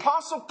mind, the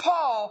Apostle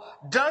Paul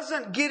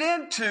doesn't get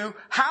into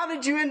how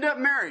did you end up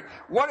married.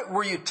 What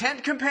were you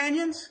tent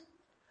companions?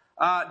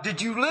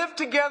 Did you live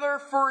together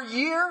for a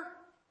year?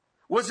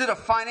 Was it a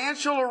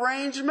financial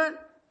arrangement?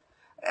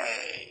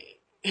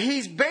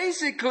 He's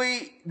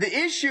basically, the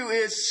issue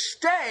is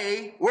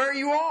stay where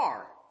you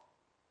are.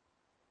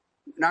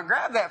 Now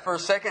grab that for a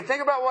second.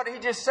 Think about what he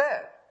just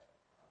said.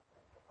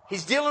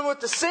 He's dealing with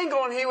the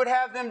single and he would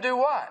have them do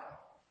what?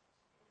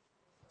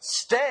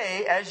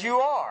 Stay as you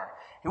are.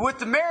 And with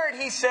the married,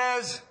 he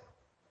says,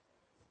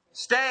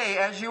 stay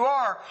as you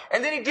are.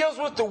 And then he deals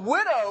with the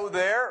widow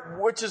there,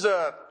 which is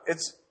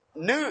it's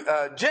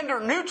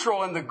gender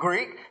neutral in the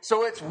Greek.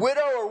 So it's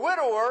widow or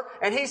widower.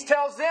 And he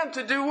tells them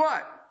to do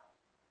what?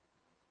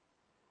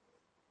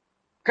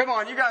 Come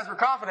on, you guys were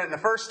confident in the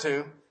first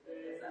two.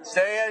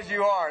 Stay as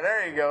you are.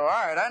 There you go. All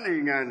right, I knew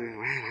you guys.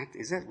 Man,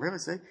 is that really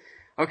say?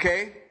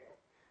 Okay,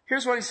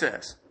 here's what he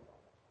says.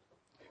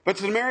 But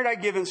to the married I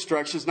give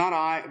instructions, not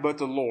I, but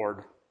the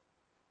Lord,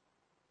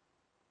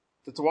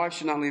 that the wife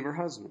should not leave her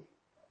husband.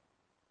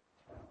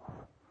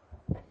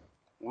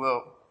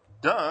 Well,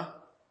 duh.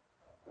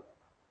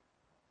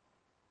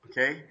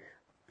 Okay,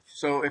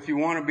 so if you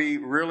want to be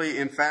really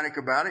emphatic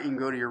about it, you can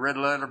go to your red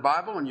letter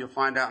Bible and you'll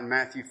find out in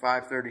Matthew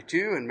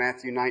 5:32 and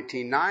Matthew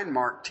 19:9,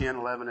 Mark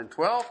 10:11 and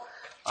 12.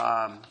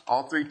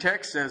 All three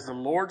texts says the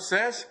Lord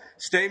says,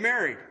 stay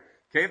married.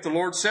 Okay, if the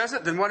Lord says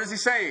it, then what is he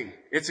saying?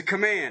 It's a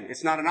command.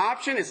 It's not an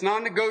option. It's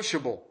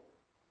non-negotiable.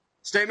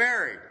 Stay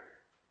married.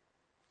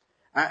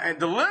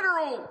 The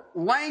literal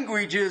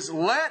language is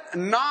let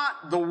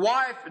not the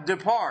wife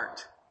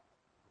depart.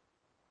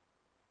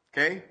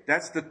 Okay,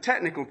 that's the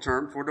technical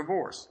term for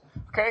divorce.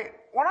 Okay,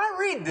 when I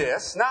read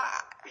this,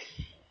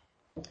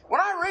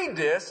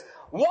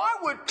 why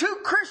would two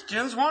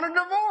Christians want a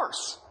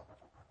divorce?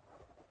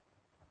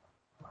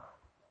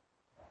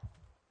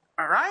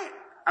 All right?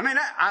 I mean,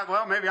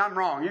 well, maybe I'm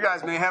wrong. You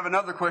guys may have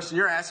another question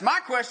you're asking. My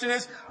question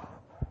is,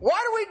 why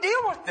do we deal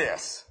with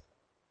this?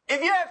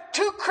 If you have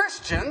two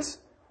Christians,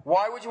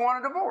 why would you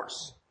want a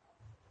divorce?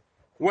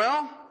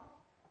 Well,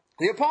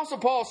 the Apostle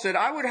Paul said,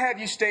 I would have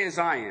you stay as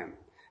I am.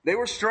 They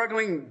were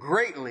struggling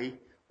greatly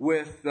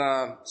with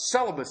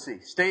celibacy,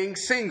 staying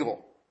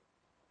single.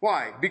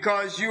 Why?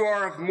 Because you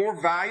are of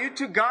more value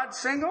to God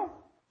single?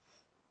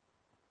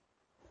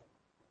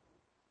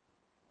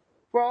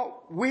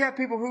 Well, we have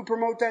people who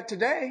promote that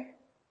today.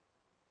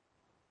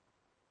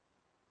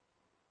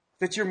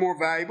 That you're more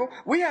valuable.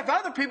 We have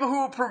other people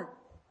who will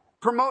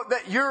promote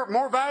that you're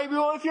more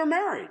valuable if you're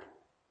married.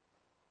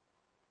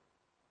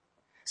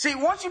 See,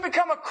 once you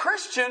become a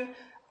Christian,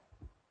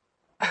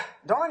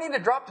 don't I need to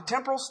drop the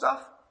temporal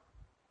stuff?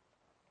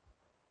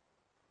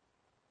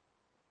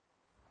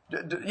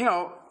 You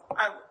know,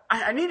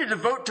 I need to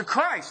devote to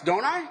Christ,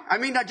 don't I? I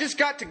mean, I just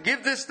got to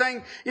give this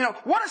thing,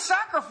 what a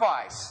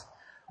sacrifice.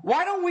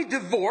 Why don't we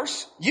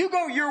divorce? You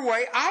go your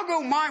way, I'll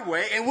go my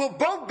way, and we'll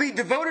both be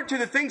devoted to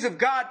the things of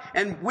God,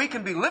 and we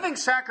can be living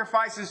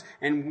sacrifices,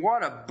 and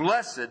what a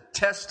blessed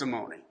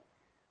testimony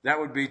that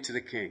would be to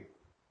the King.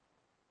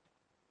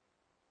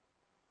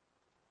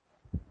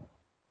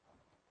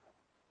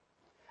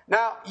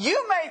 Now,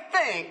 you may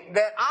think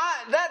that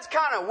that's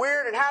kind of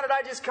weird, and how did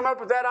I just come up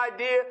with that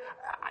idea?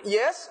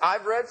 Yes,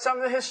 I've read some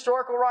of the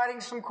historical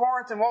writings from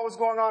Corinth and what was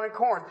going on in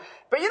Corinth.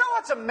 But you know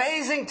what's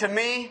amazing to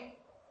me?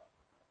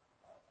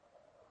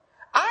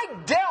 I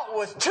dealt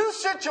with two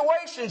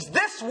situations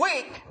this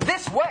week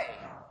this way.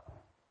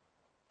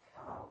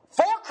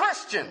 4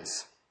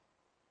 Christians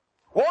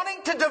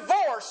wanting to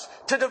divorce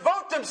to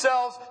devote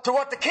themselves to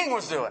what the King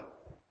was doing.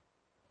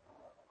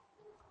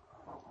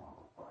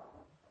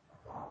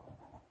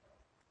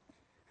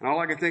 And all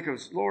I could think of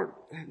was, Lord,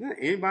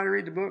 anybody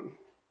read the book?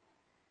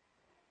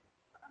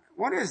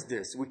 What is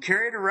this? We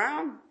carry it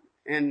around?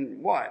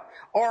 And what?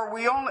 Or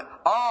we only...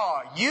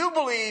 you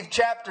believe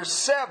chapter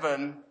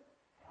 7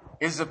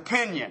 is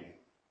opinion.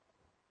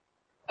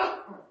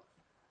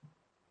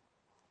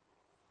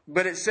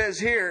 But it says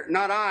here,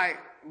 not I,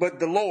 but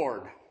the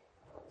Lord.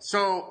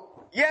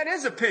 So, yeah, it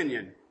is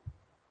opinion.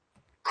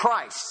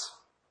 Christ's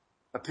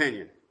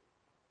opinion.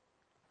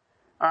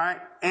 All right?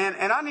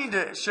 And I need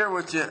to share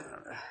with you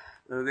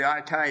the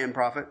Italian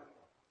prophet.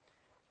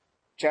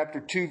 Chapter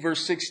 2,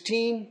 verse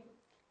 16.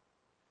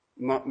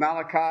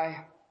 Malachi.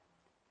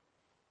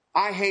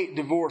 I hate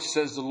divorce,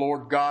 says the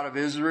Lord God of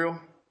Israel.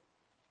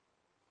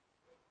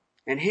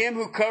 And him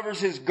who covers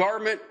his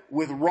garment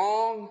with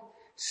wrong,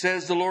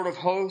 says the Lord of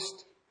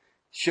hosts,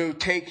 So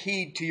take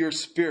heed to your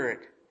spirit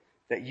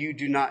that you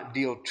do not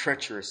deal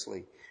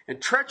treacherously.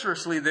 And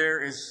treacherously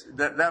there is,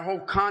 that whole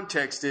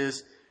context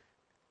is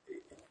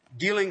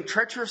dealing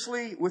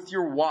treacherously with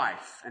your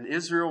wife. And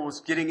Israel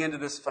was getting into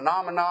this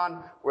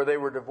phenomenon where they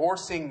were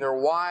divorcing their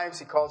wives.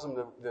 He calls them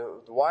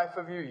the wife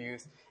of your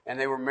youth. And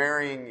they were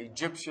marrying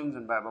Egyptians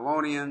and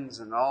Babylonians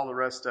and all the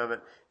rest of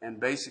it.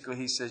 And basically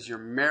he says, you're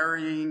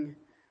marrying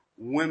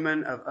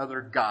women of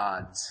other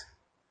gods.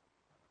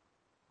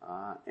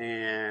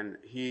 And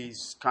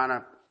he's kind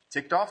of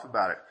ticked off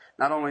about it.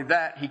 Not only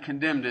that, he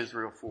condemned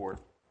Israel for it.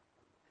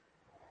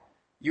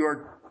 You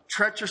are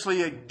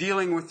treacherously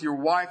dealing with your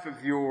wife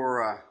of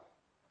your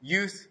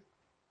youth.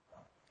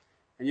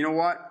 And you know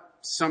what?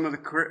 Some of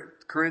the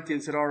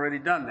Corinthians had already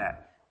done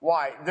that.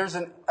 Why? There's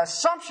an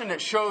assumption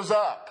that shows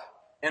up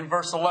in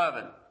verse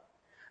 11.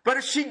 But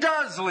if she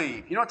does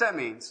leave, you know what that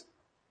means?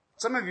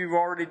 Some of you have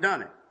already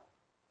done it.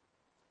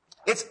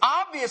 It's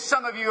obvious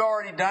some of you have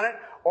already done it,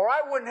 or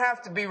I wouldn't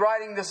have to be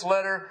writing this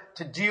letter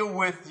to deal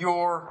with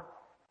your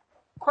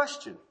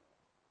question.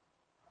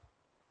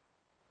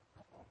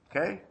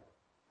 Okay?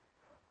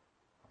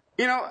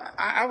 You know,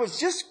 I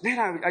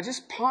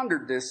just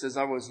pondered this as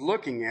I was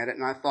looking at it,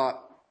 and I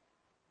thought,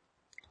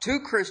 two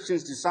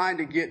Christians decide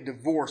to get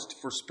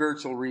divorced for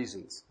spiritual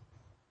reasons.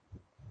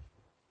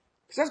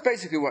 Because that's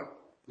basically what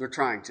they're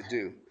trying to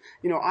do.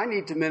 You know, I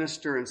need to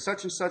minister in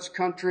such and such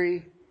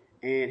country,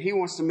 and he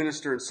wants to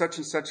minister in such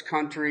and such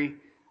country.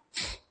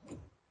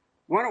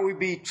 Why don't we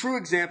be true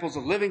examples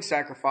of living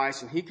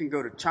sacrifice, and he can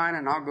go to China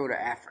and I'll go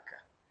to Africa.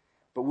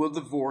 But we'll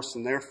divorce,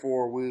 and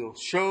therefore we'll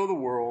show the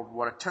world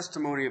what a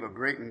testimony of a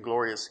great and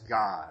glorious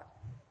God.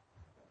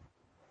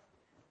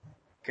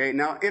 Okay,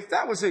 now if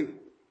that was in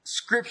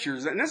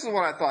Scriptures, and this is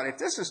what I thought, if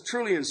this is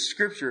truly in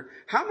Scripture,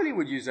 how many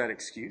would use that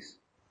excuse?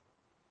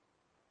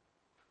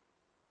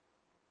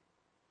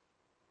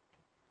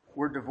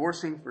 We're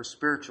divorcing for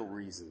spiritual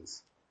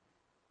reasons.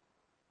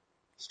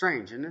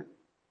 Strange, isn't it?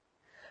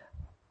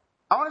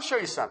 I want to show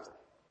you something.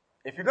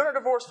 If you're going to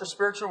divorce for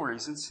spiritual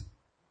reasons,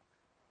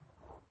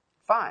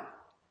 fine.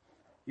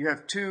 You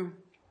have two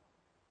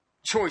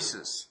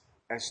choices.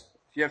 If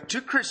you have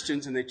two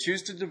Christians and they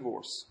choose to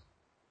divorce,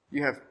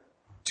 you have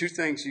two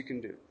things you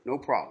can do. No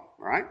problem,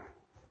 all right?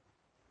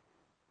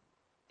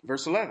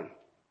 Verse 11.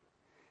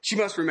 She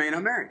must remain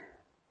unmarried.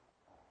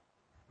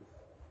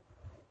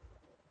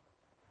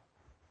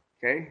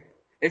 Okay?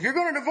 If you're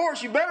going to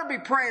divorce, you better be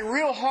praying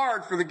real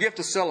hard for the gift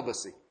of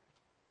celibacy.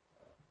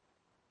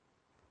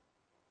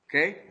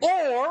 Okay?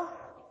 Or,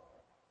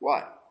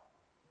 what?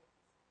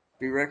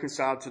 Be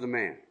reconciled to the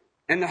man.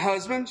 And the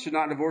husband should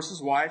not divorce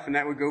his wife, and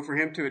that would go for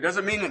him too. It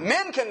doesn't mean that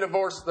men can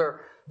divorce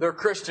their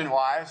Christian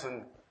wives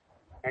and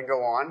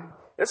go on.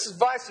 This is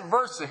vice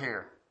versa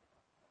here.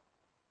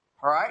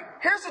 Alright?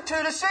 Here's the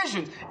two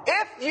decisions.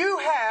 If you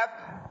have,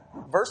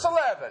 verse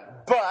 11,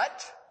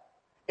 but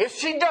if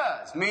she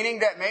does, meaning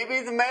that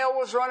maybe the mail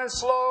was running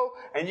slow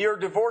and your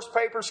divorce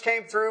papers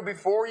came through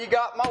before you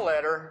got my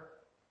letter,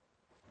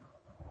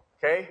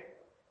 okay?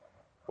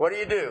 What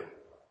do?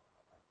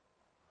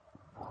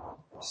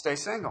 Stay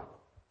single.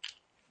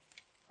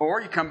 Or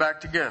you come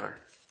back together.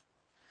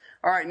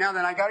 All right, now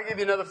then, I got to give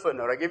you another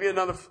footnote.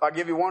 I'll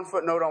give you one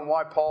footnote on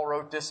why Paul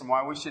wrote this and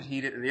why we should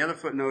heed it. And the other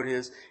footnote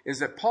is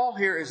that Paul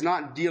here is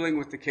not dealing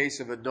with the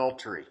case of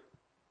adultery.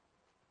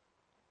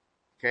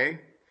 Okay?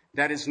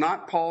 That is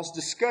not Paul's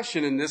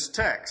discussion in this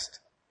text.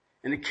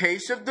 In the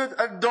case of the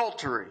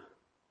adultery,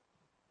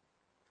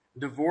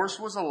 divorce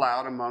was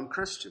allowed among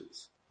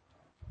Christians.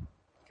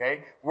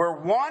 Okay? Where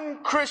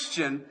one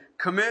Christian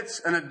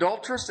commits an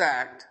adulterous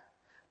act,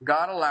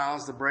 God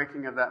allows the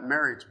breaking of that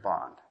marriage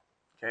bond.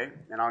 Okay?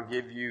 And I'll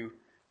give you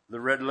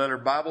the red letter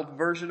Bible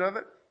version of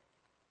it.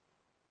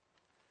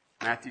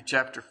 Matthew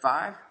chapter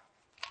 5.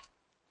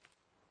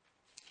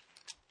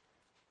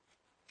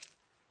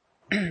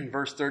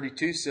 Verse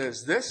 32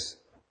 says this.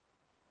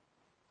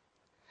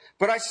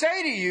 But I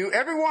say to you,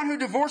 everyone who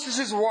divorces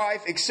his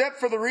wife except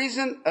for the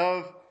reason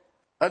of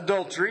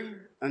adultery,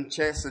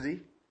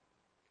 unchastity,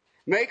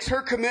 makes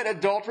her commit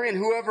adultery, and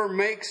whoever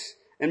makes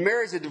and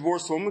marries a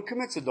divorced woman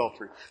commits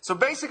adultery. So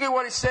basically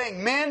what he's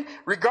saying, men,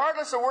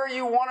 regardless of where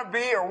you want to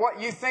be or what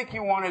you think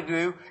you want to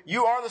do,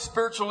 you are the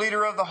spiritual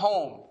leader of the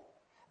home.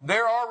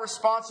 There are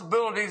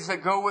responsibilities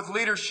that go with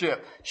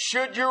leadership.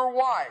 Should you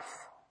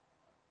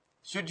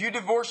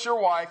divorce your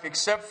wife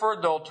except for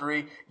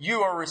adultery,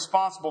 you are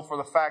responsible for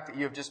the fact that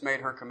you have just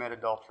made her commit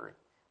adultery.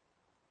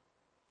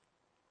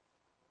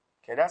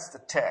 Okay, that's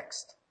the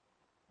text.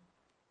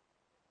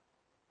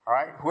 All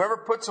right? Whoever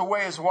puts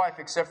away his wife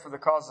except for the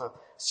cause of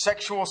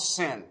sexual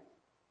sin,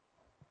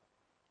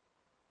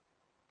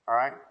 all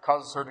right,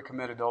 causes her to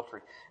commit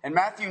adultery. In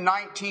Matthew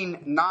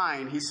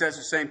 19:9, he says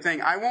the same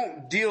thing. I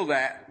won't deal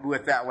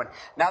with that one.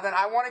 Now then,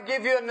 I want to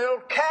give you a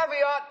little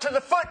caveat to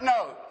the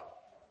footnote.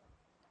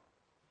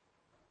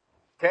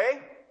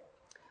 Okay?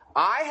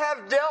 I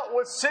have dealt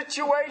with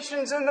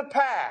situations in the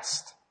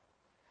past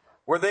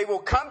where they will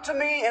come to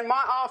me in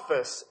my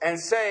office and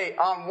say,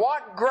 on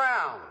what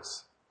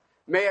grounds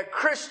may a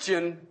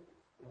Christian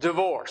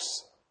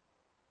divorce?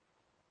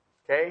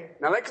 Okay?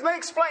 Now let me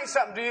explain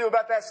something to you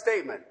about that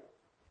statement.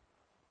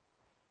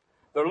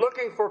 They're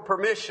looking for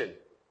permission.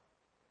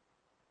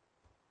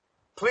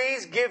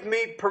 Please give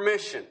me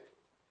permission.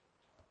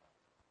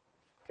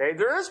 Okay?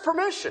 There is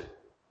permission.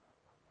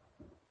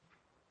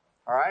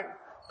 All right?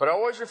 But I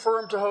always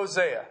refer them to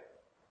Hosea.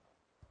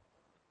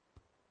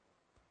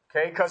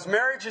 Okay? Because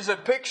marriage is a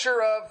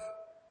picture of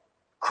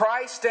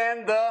Christ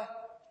and the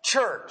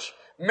church.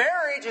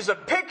 Marriage is a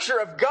picture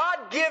of God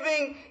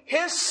giving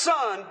His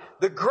Son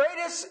the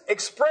greatest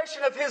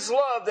expression of His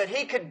love that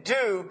He could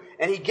do,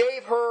 and He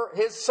gave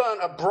His Son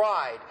a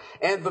bride.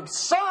 And the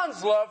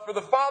Son's love for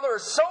the Father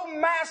is so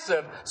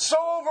massive, so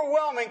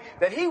overwhelming,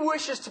 that He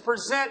wishes to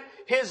present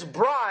His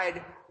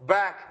bride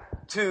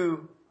back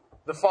to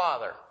the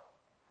Father.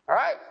 All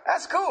right?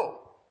 That's cool.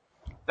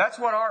 That's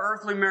what our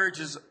earthly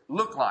marriages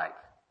look like.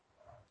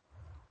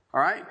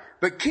 All right?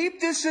 But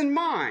keep this in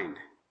mind.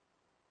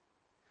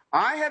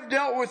 I have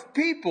dealt with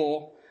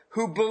people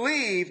who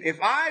believe if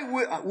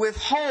I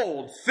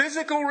withhold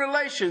physical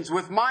relations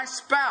with my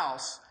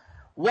spouse,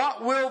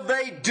 what will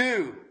they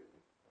do?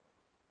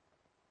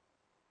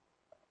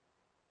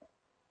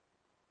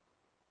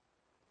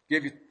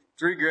 Give you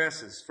 3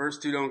 guesses.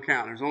 First 2 don't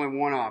count. There's only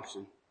one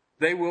option.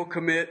 They will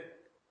commit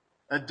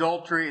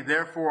adultery.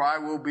 Therefore, I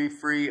will be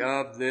free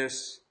of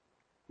this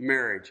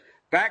marriage.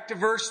 Back to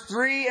verse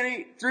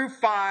 3 through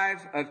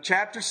 5 of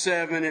chapter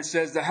 7, it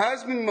says, the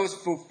husband must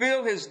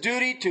fulfill his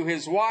duty to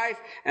his wife,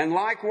 and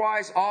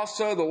likewise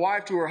also the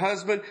wife to her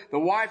husband. The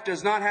wife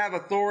does not have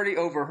authority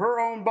over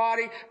her own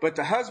body, but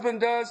the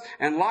husband does,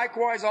 and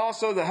likewise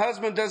also the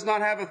husband does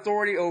not have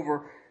authority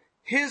over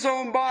his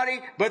own body,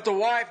 but the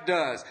wife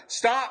does.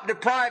 Stop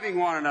depriving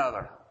one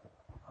another.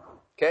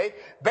 Okay?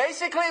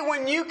 Basically,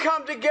 when you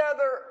come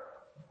together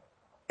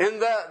in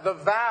the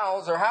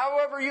vows, or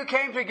however you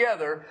came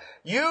together,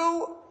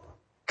 you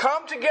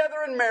come together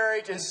in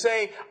marriage and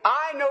say,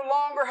 I no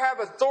longer have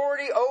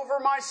authority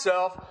over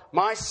myself,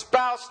 my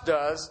spouse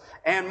does,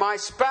 and my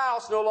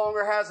spouse no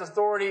longer has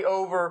authority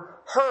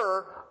over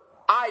her,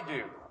 I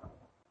do.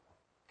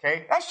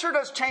 Okay? That sure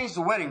does change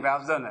the wedding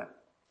vows, doesn't it?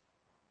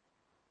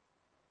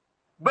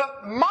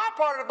 But my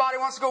part of the body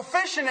wants to go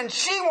fishing and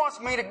she wants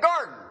me to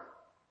garden.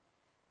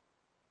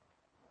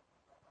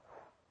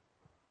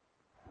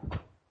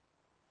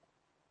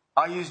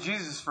 I'll use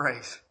Jesus'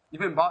 phrase.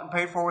 You've been bought and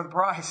paid for with a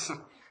price.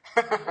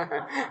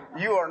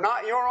 You are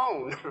not your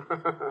own.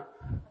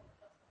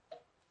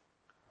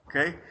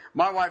 Okay?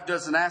 My wife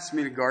doesn't ask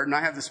me to garden.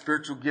 I have the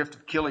spiritual gift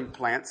of killing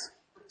plants.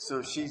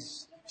 So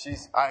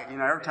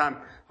every time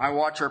I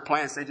watch her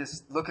plants, they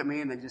just look at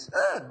me and they just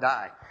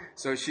die.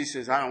 So she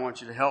says, I don't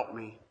want you to help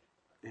me.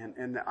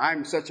 And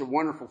I'm such a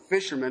wonderful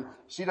fisherman.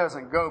 She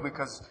doesn't go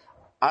because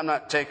I'm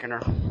not taking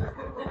her.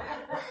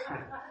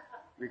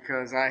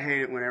 Because I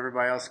hate it when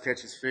everybody else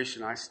catches fish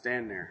and I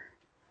stand there.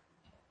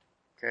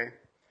 Okay?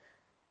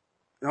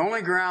 The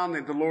only ground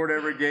that the Lord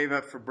ever gave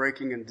up for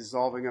breaking and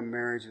dissolving a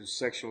marriage is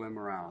sexual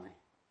immorality.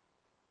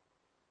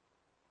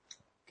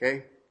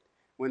 Okay?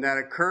 When that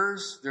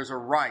occurs, there's a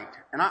right.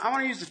 And I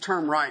want to use the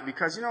term right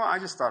because, I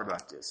just thought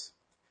about this.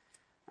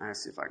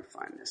 Let's see if I can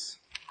find this.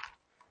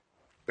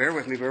 Bear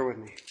with me.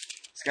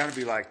 It's got to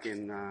be like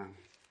in...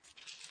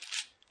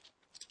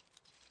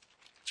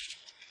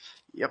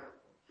 Yep.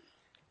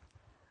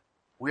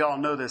 We all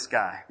know this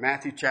guy.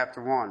 Matthew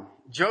chapter 1.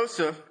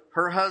 Joseph,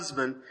 her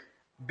husband,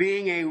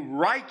 being a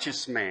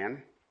righteous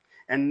man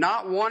and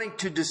not wanting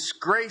to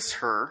disgrace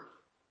her,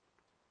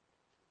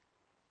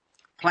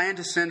 planned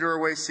to send her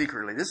away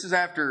secretly. This is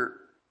after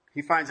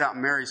he finds out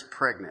Mary's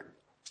pregnant.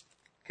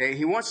 Okay,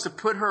 he wants to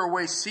put her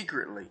away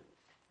secretly.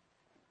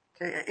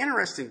 Okay, an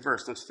interesting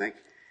verse, don't you think?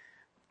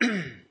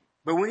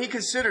 But when he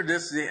considered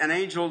this, an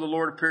angel of the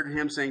Lord appeared to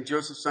him, saying,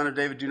 Joseph, son of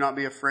David, do not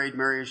be afraid.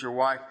 Mary is your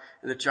wife,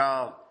 and the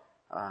child...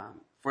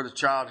 for the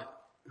child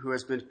who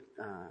has been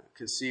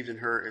conceived in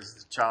her is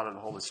the child of the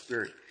Holy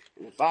Spirit.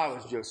 And if I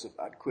was Joseph,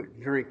 I'd quit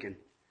drinking.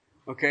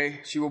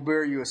 Okay? She will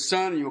bear you a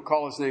son, and you will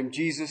call his name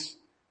Jesus.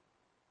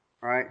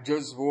 All right?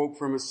 Joseph awoke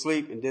from his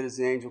sleep and did as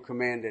the angel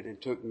commanded and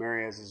took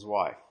Mary as his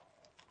wife.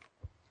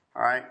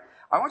 All right?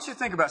 I want you to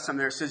think about something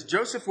there. It says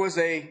Joseph was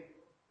a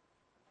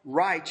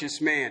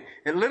righteous man.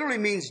 It literally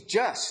means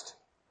just.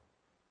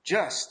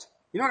 Just.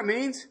 You know what it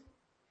means?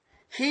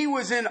 He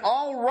was in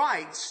all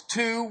rights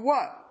to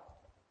what?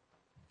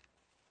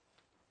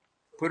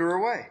 Put her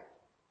away.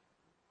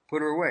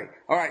 Put her away.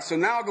 All right, so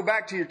now I'll go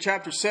back to your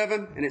chapter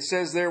 7, and it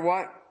says there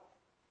what?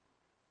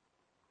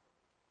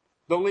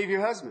 Don't leave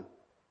your husband.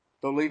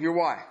 Don't leave your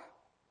wife.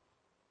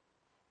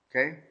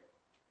 Okay?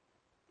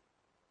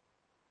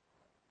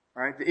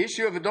 All right, the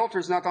issue of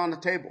adultery is not on the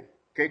table.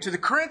 Okay, to the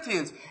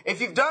Corinthians,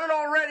 if you've done it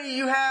already,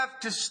 you have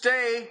to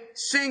stay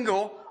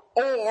single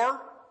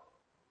or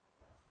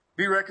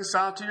be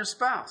reconciled to your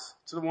spouse,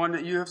 to the one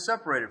that you have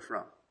separated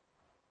from.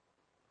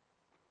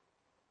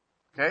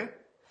 Okay?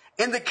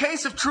 In the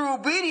case of true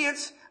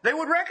obedience, they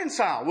would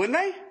reconcile, wouldn't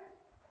they?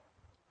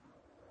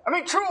 I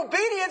mean, true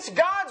obedience,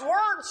 God's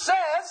word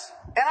says,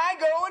 and I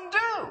go and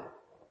do.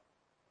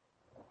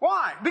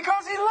 Why?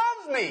 Because He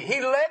loves me. He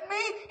led me.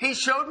 He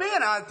showed me,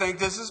 and I think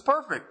this is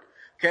perfect.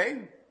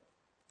 Okay?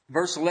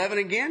 Verse 11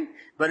 again.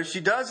 But if she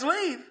does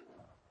leave,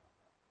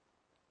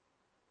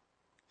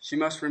 she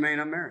must remain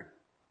unmarried.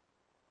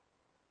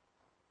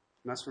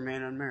 Must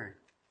remain unmarried.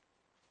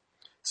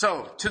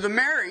 So, to the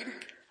married,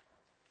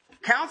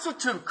 counsel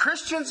to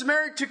Christians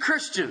married to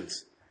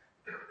Christians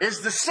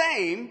is the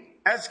same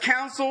as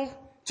counsel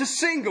to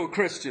single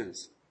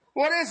Christians.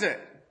 What is it?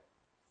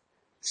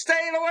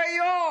 Stay the way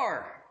you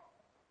are.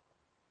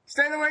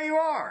 Stay the way you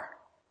are.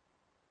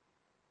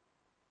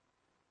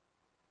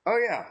 Oh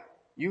yeah,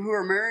 you who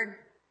are married,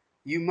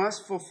 you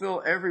must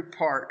fulfill every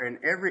part and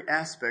every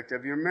aspect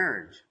of your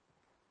marriage.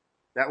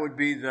 That would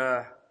be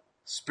the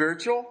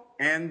spiritual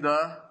and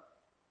the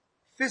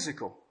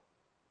physical.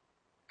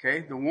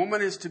 Okay, the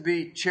woman is to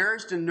be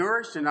cherished and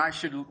nourished, and I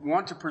should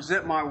want to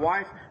present my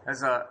wife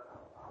as a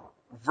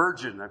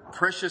virgin, a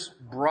precious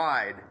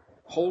bride,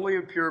 holy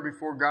and pure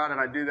before God, and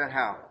I do that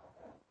how?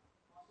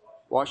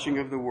 Washing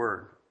of the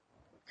Word.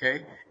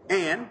 Okay,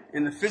 and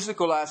in the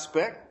physical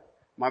aspect,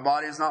 my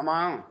body is not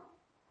my own.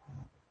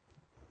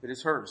 It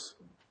is hers.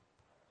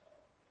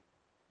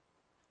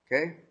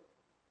 Okay?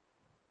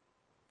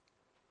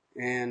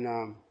 And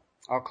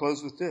I'll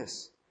close with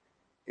this.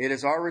 It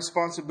is our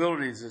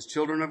responsibilities as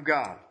children of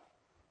God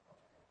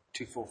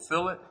to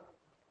fulfill it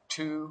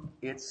to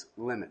its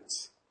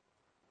limits.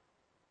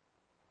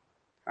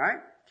 All right?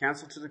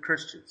 Counsel to the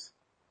Christians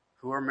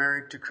who are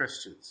married to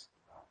Christians.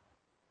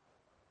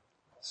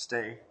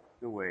 Stay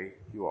the way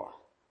you are.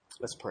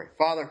 Let's pray.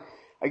 Father,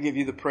 I give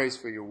you the praise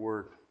for your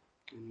word.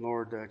 And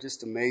Lord,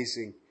 just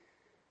amazing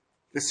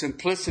the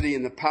simplicity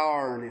and the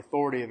power and the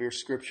authority of your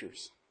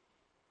scriptures.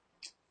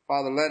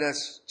 Father, let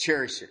us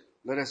cherish it.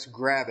 Let us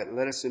grab it.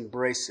 Let us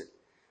embrace it.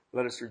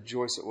 Let us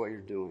rejoice at what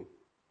you're doing.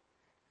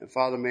 And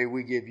Father, may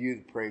we give you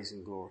the praise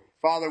and glory.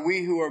 Father,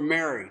 we who are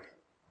married,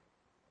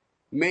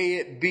 may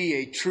it be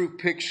a true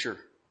picture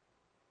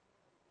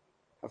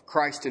of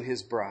Christ and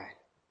His bride.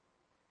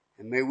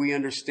 And may we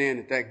understand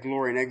that that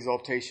glory and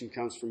exaltation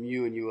comes from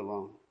you and you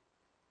alone.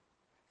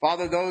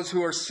 Father, those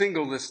who are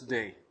single this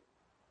day,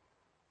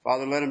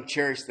 Father, let them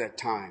cherish that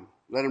time.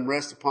 Let them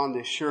rest upon the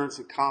assurance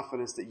and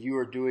confidence that you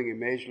are doing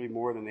immeasurably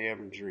more than they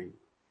ever dreamed.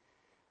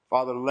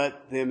 Father,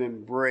 let them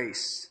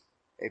embrace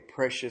a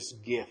precious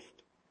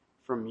gift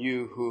from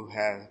you who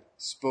have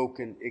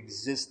spoken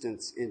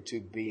existence into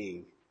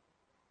being.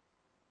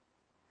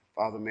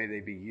 Father, may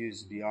they be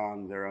used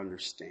beyond their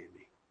understanding.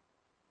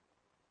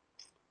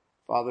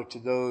 Father, to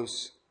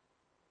those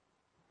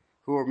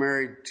who are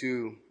married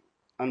to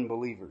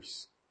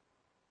unbelievers,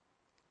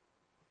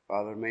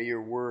 Father, may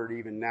your word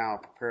even now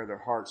prepare their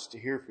hearts to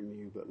hear from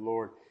you. But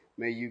Lord,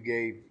 may you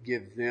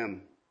give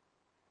them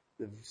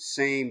the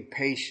same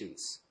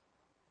patience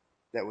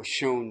that was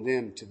shown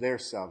them to their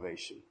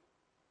salvation,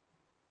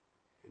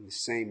 and the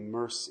same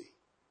mercy.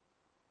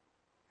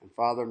 And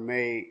Father,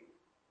 may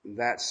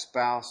that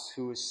spouse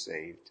who is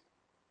saved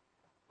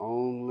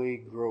only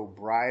grow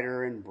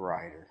brighter and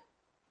brighter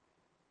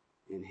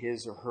in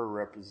his or her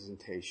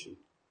representation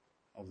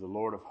of the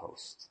Lord of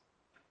hosts.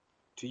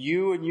 To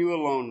you and you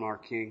alone, our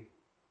King,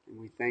 and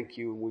we thank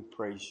you and we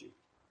praise you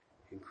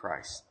in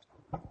Christ.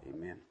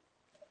 Amen.